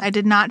Beautiful. nice. I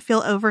did not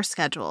feel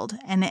overscheduled,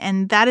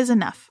 and that is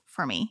enough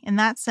for me. In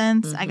that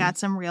sense, I got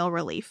some real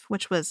relief,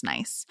 which was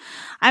nice.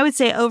 I would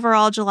say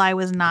overall, July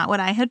was not what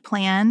I had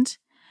planned.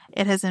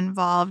 It has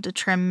involved a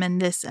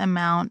tremendous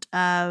amount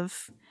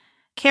of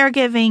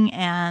caregiving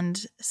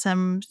and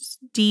some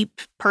deep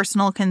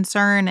personal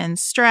concern and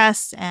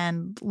stress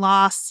and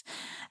loss.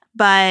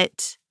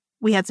 But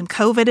we had some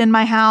COVID in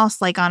my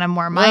house, like on a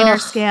more minor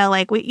scale.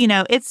 Like it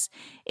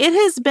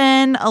has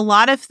been a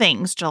lot of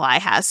things July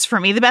has for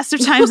me, the best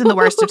of times and the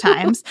worst of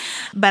times.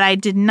 But I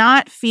did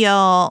not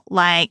feel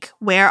like,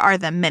 where are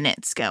the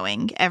minutes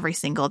going every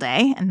single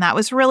day? And that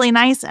was really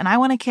nice. And I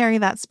want to carry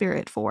that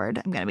spirit forward.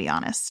 I'm going to be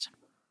honest.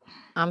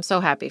 I'm so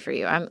happy for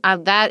you.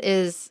 That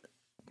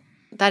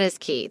is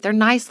key. They're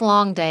nice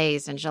long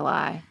days in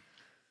July.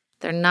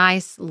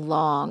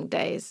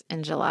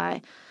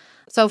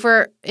 So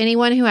for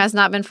anyone who has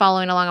not been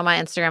following along on my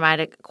Instagram, I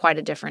had quite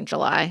a different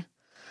July.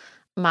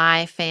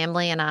 My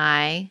family and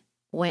I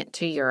went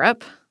to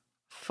Europe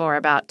for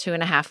about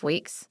 2.5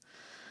 weeks.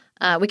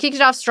 We kicked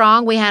it off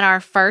strong. We had our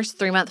first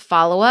 3-month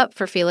follow-up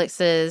for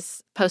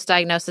Felix's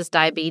post-diagnosis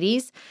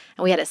diabetes,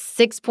 and we had a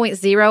 6.0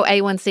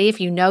 A1C.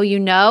 If you know, you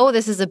know.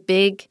 This is a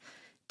big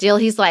deal.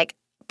 He's like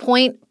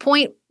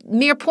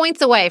mere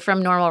points away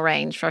from normal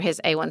range for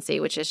his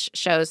A1C, which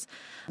shows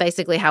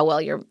basically how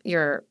well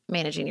you're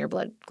managing your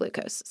blood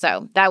glucose.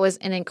 So that was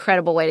an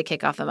incredible way to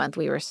kick off the month.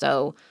 We were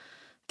so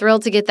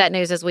thrilled to get that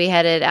news as we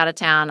headed out of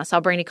town. I saw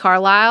Brandi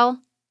Carlile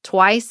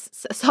twice.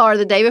 Saw her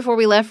the day before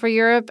we left for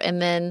Europe,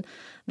 and then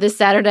this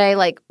Saturday,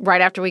 like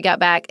right after we got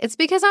back. It's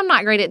because I'm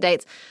not great at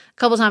dates. A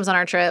couple times on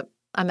our trip,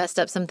 I messed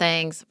up some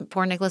things.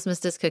 Poor Nicholas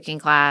missed his cooking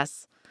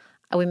class.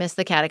 We missed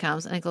the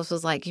catacombs. And Nicholas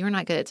was like, you're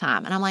not good at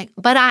time. And I'm like,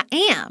 but I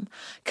am,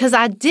 because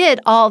I did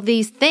all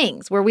these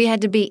things where we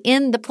had to be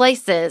in the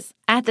places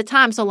at the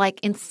time. So like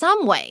in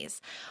some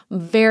ways, I'm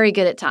very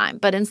good at time.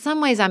 But in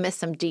some ways, I missed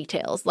some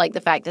details, like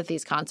the fact that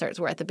these concerts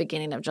were at the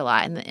beginning of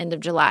July and the end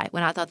of July,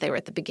 when I thought they were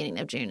at the beginning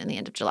of June and the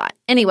end of July.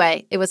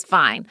 Anyway, it was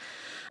fine.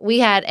 We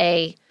had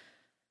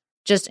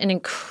just an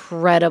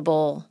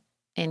incredible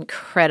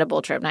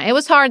trip. Now, it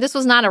was hard. This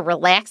was not a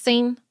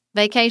relaxing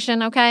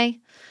vacation, okay?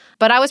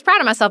 But I was proud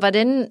of myself. I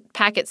didn't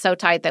pack it so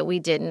tight that we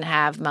didn't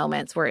have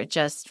moments where it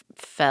just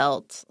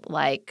felt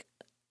like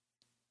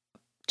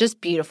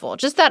just beautiful.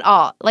 Just that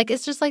awe. Like,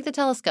 it's just like the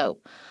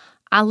telescope.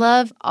 I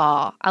love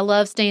awe. I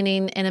love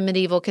standing in a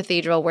medieval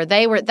cathedral where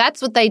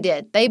that's what they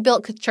did. They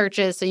built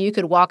churches so you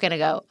could walk in and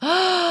go,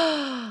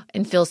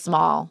 and feel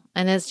small.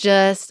 And it's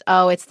just,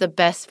 it's the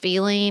best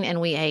feeling.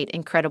 And we ate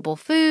incredible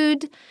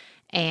food.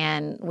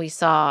 And we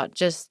saw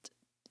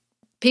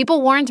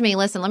people warned me,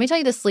 listen, let me tell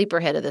you the sleeper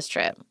hit of this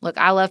trip. Look,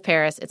 I love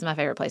Paris. It's my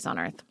favorite place on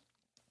earth.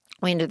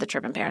 We ended the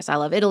trip in Paris. I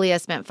love Italy. I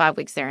spent 5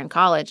 weeks there in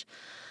college.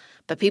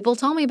 But people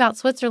told me about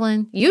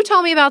Switzerland. You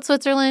told me about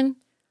Switzerland.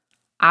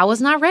 I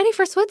was not ready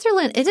for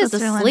Switzerland. It is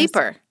a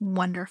sleeper.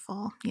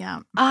 Wonderful.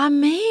 Yeah. I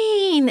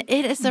mean,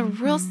 it is a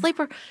real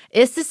sleeper.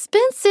 It's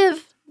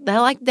expensive.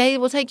 They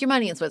will take your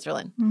money in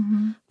Switzerland.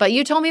 Mm-hmm. But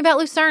you told me about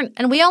Lucerne,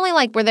 and we only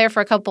were there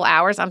for a couple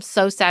hours. I'm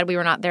so sad we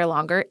were not there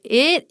longer.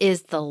 It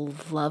is the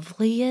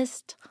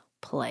loveliest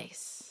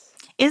place.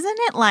 Isn't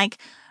it like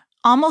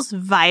almost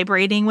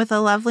vibrating with a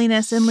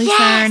loveliness in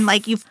Lucerne? Yes!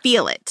 Like you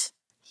feel it.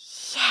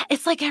 Yeah,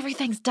 it's like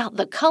everything's done.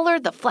 The color,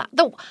 the flower.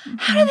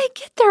 How do they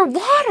get their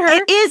water?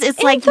 It is.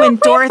 It's like when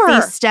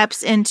Dorothy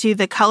steps into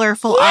the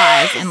colorful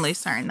Oz in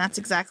Lucerne. That's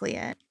exactly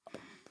it.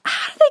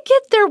 How do they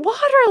get their water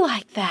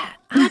like that?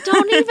 I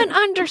don't even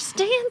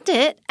understand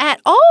it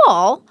at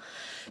all.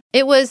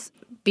 It was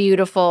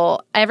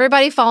beautiful.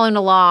 Everybody following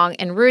along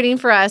and rooting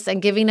for us and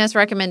giving us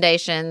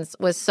recommendations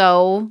was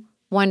so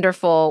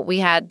wonderful.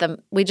 We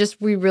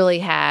really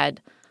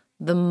had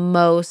the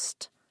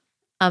most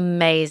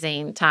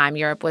amazing time.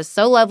 Europe was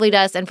so lovely to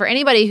us. And for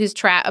anybody who's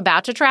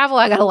about to travel,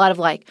 I got a lot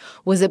of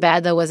was it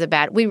bad though? Was it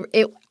bad?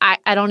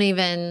 I don't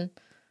even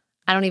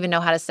know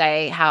how to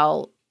say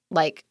how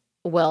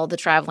well the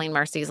traveling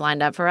mercies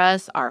lined up for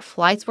us. Our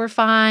flights were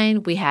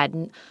fine. We had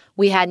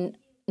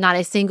not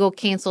a single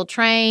canceled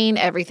train.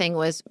 Everything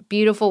was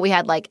beautiful. We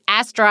had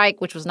a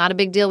strike, which was not a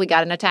big deal. We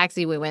got in a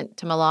taxi. We went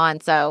to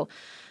Milan. So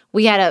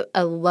we had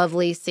a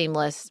lovely,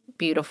 seamless,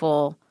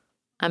 beautiful,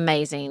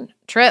 amazing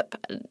trip.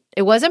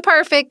 It wasn't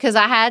perfect because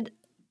I had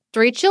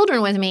 3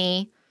 children with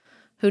me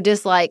who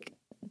dislike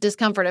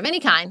discomfort of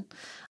any kind.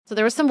 So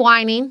there was some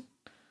whining.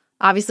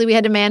 Obviously, we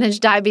had to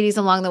manage diabetes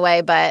along the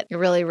way, but it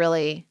really,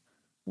 really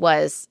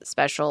was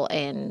special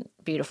and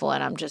beautiful,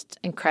 and I'm just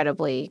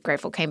incredibly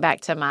grateful. Came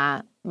back to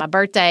my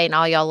birthday and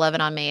all y'all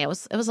loving on me. It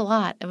was a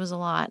lot. It was a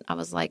lot. I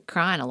was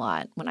crying a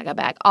lot when I got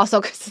back,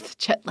 also because of the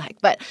jet lag.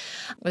 But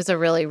it was a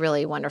really,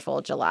 really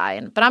wonderful July.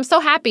 But I'm so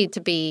happy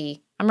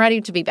I'm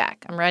ready to be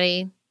back. I'm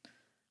ready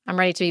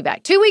to be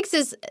back. 2 weeks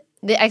is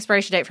the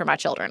expiration date for my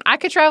children. I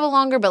could travel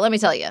longer, but let me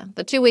tell you,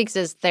 the 2 weeks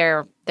is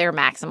their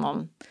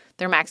maximum.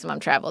 Their maximum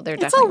travel. They're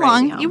definitely ready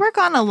to be home. You were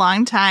gone a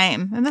long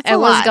time, and that's a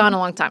lot. It was gone a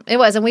long time. It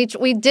was, and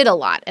we did a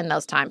lot in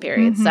those time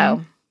periods.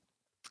 So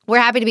we're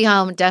happy to be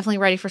home. Definitely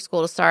ready for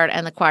school to start.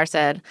 And the choir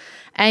said,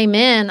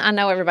 "Amen." I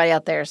know everybody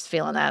out there is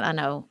feeling that. I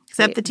know,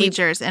 except the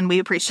teachers, and we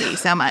appreciate you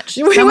so much.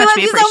 We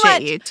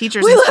appreciate you,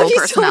 teachers and school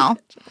personnel.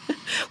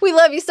 We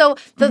love you so.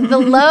 The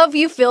love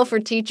you feel for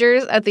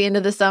teachers at the end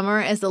of the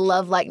summer is the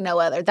love like no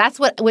other. That's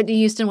what Whitney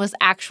Houston was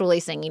actually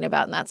singing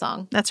about in that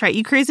song. That's right.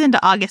 You cruise into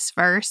August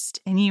 1st,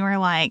 and you were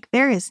like,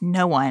 there is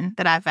no one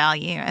that I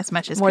value as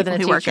much as more people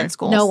than who work in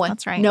schools. No one.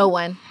 That's right. No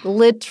one.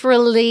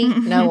 Literally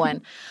no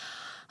one.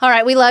 All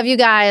right. We love you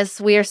guys.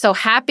 We are so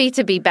happy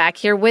to be back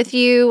here with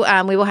you.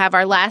 We will have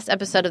our last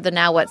episode of the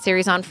Now What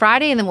series on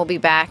Friday, and then we'll be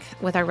back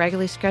with our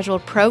regularly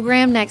scheduled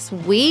program next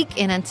week.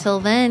 And until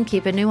then,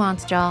 keep it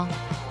nuanced, y'all.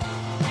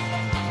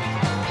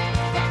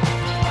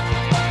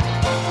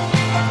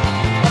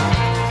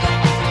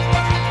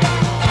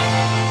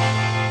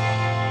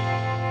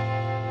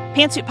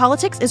 Pantsuit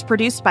Politics is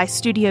produced by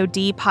Studio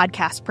D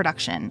Podcast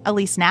Production.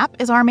 Elise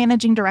Knapp is our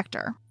managing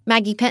director.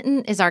 Maggie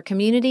Penton is our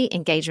community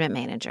engagement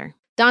manager.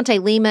 Dante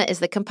Lima is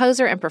the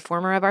composer and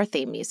performer of our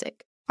theme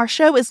music. Our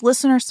show is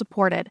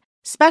listener-supported.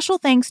 Special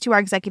thanks to our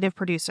executive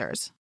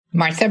producers.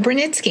 Martha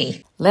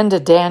Brunitsky, Linda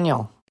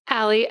Daniel,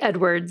 Allie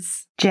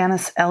Edwards,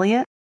 Janice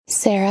Elliott,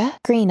 Sarah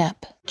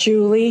Greenup,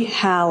 Julie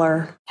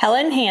Haller,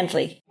 Helen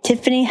Handley,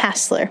 Tiffany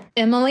Hassler,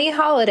 Emily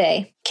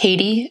Holiday,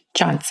 Katie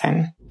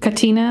Johnson,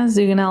 Katina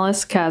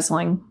Zuganellis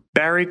Kasling,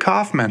 Barry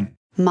Kaufman,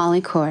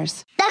 Molly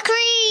Kors, The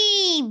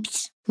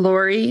Creeps,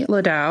 Lori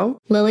Ladow,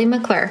 Lily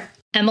McClure,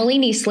 Emily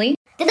Neasley,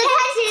 The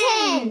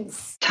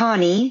Cousins,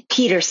 Tawny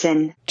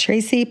Peterson,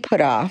 Tracy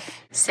Putoff,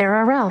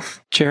 Sarah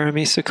Ralph,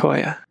 Jeremy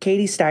Sequoia,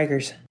 Katie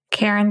Steigers,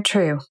 Karen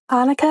True,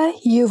 Annika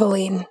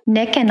Uvaline,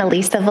 Nick and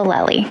Elisa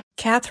Valelli,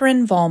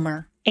 Catherine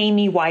Vollmer,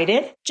 Amy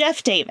Whited,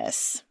 Jeff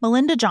Davis,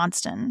 Melinda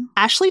Johnston,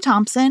 Ashley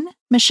Thompson,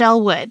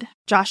 Michelle Wood,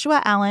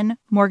 Joshua Allen,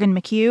 Morgan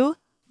McHugh,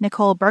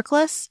 Nicole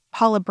Berkless,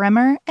 Paula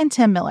Bremer, and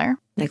Tim Miller.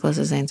 Nicholas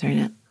is answering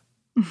it.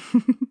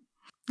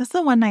 That's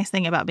the one nice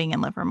thing about being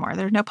in Livermore.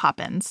 There's no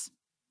pop-ins.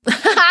 When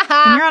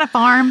you're on a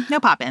farm,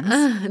 no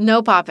pop-ins.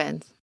 No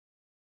pop-ins.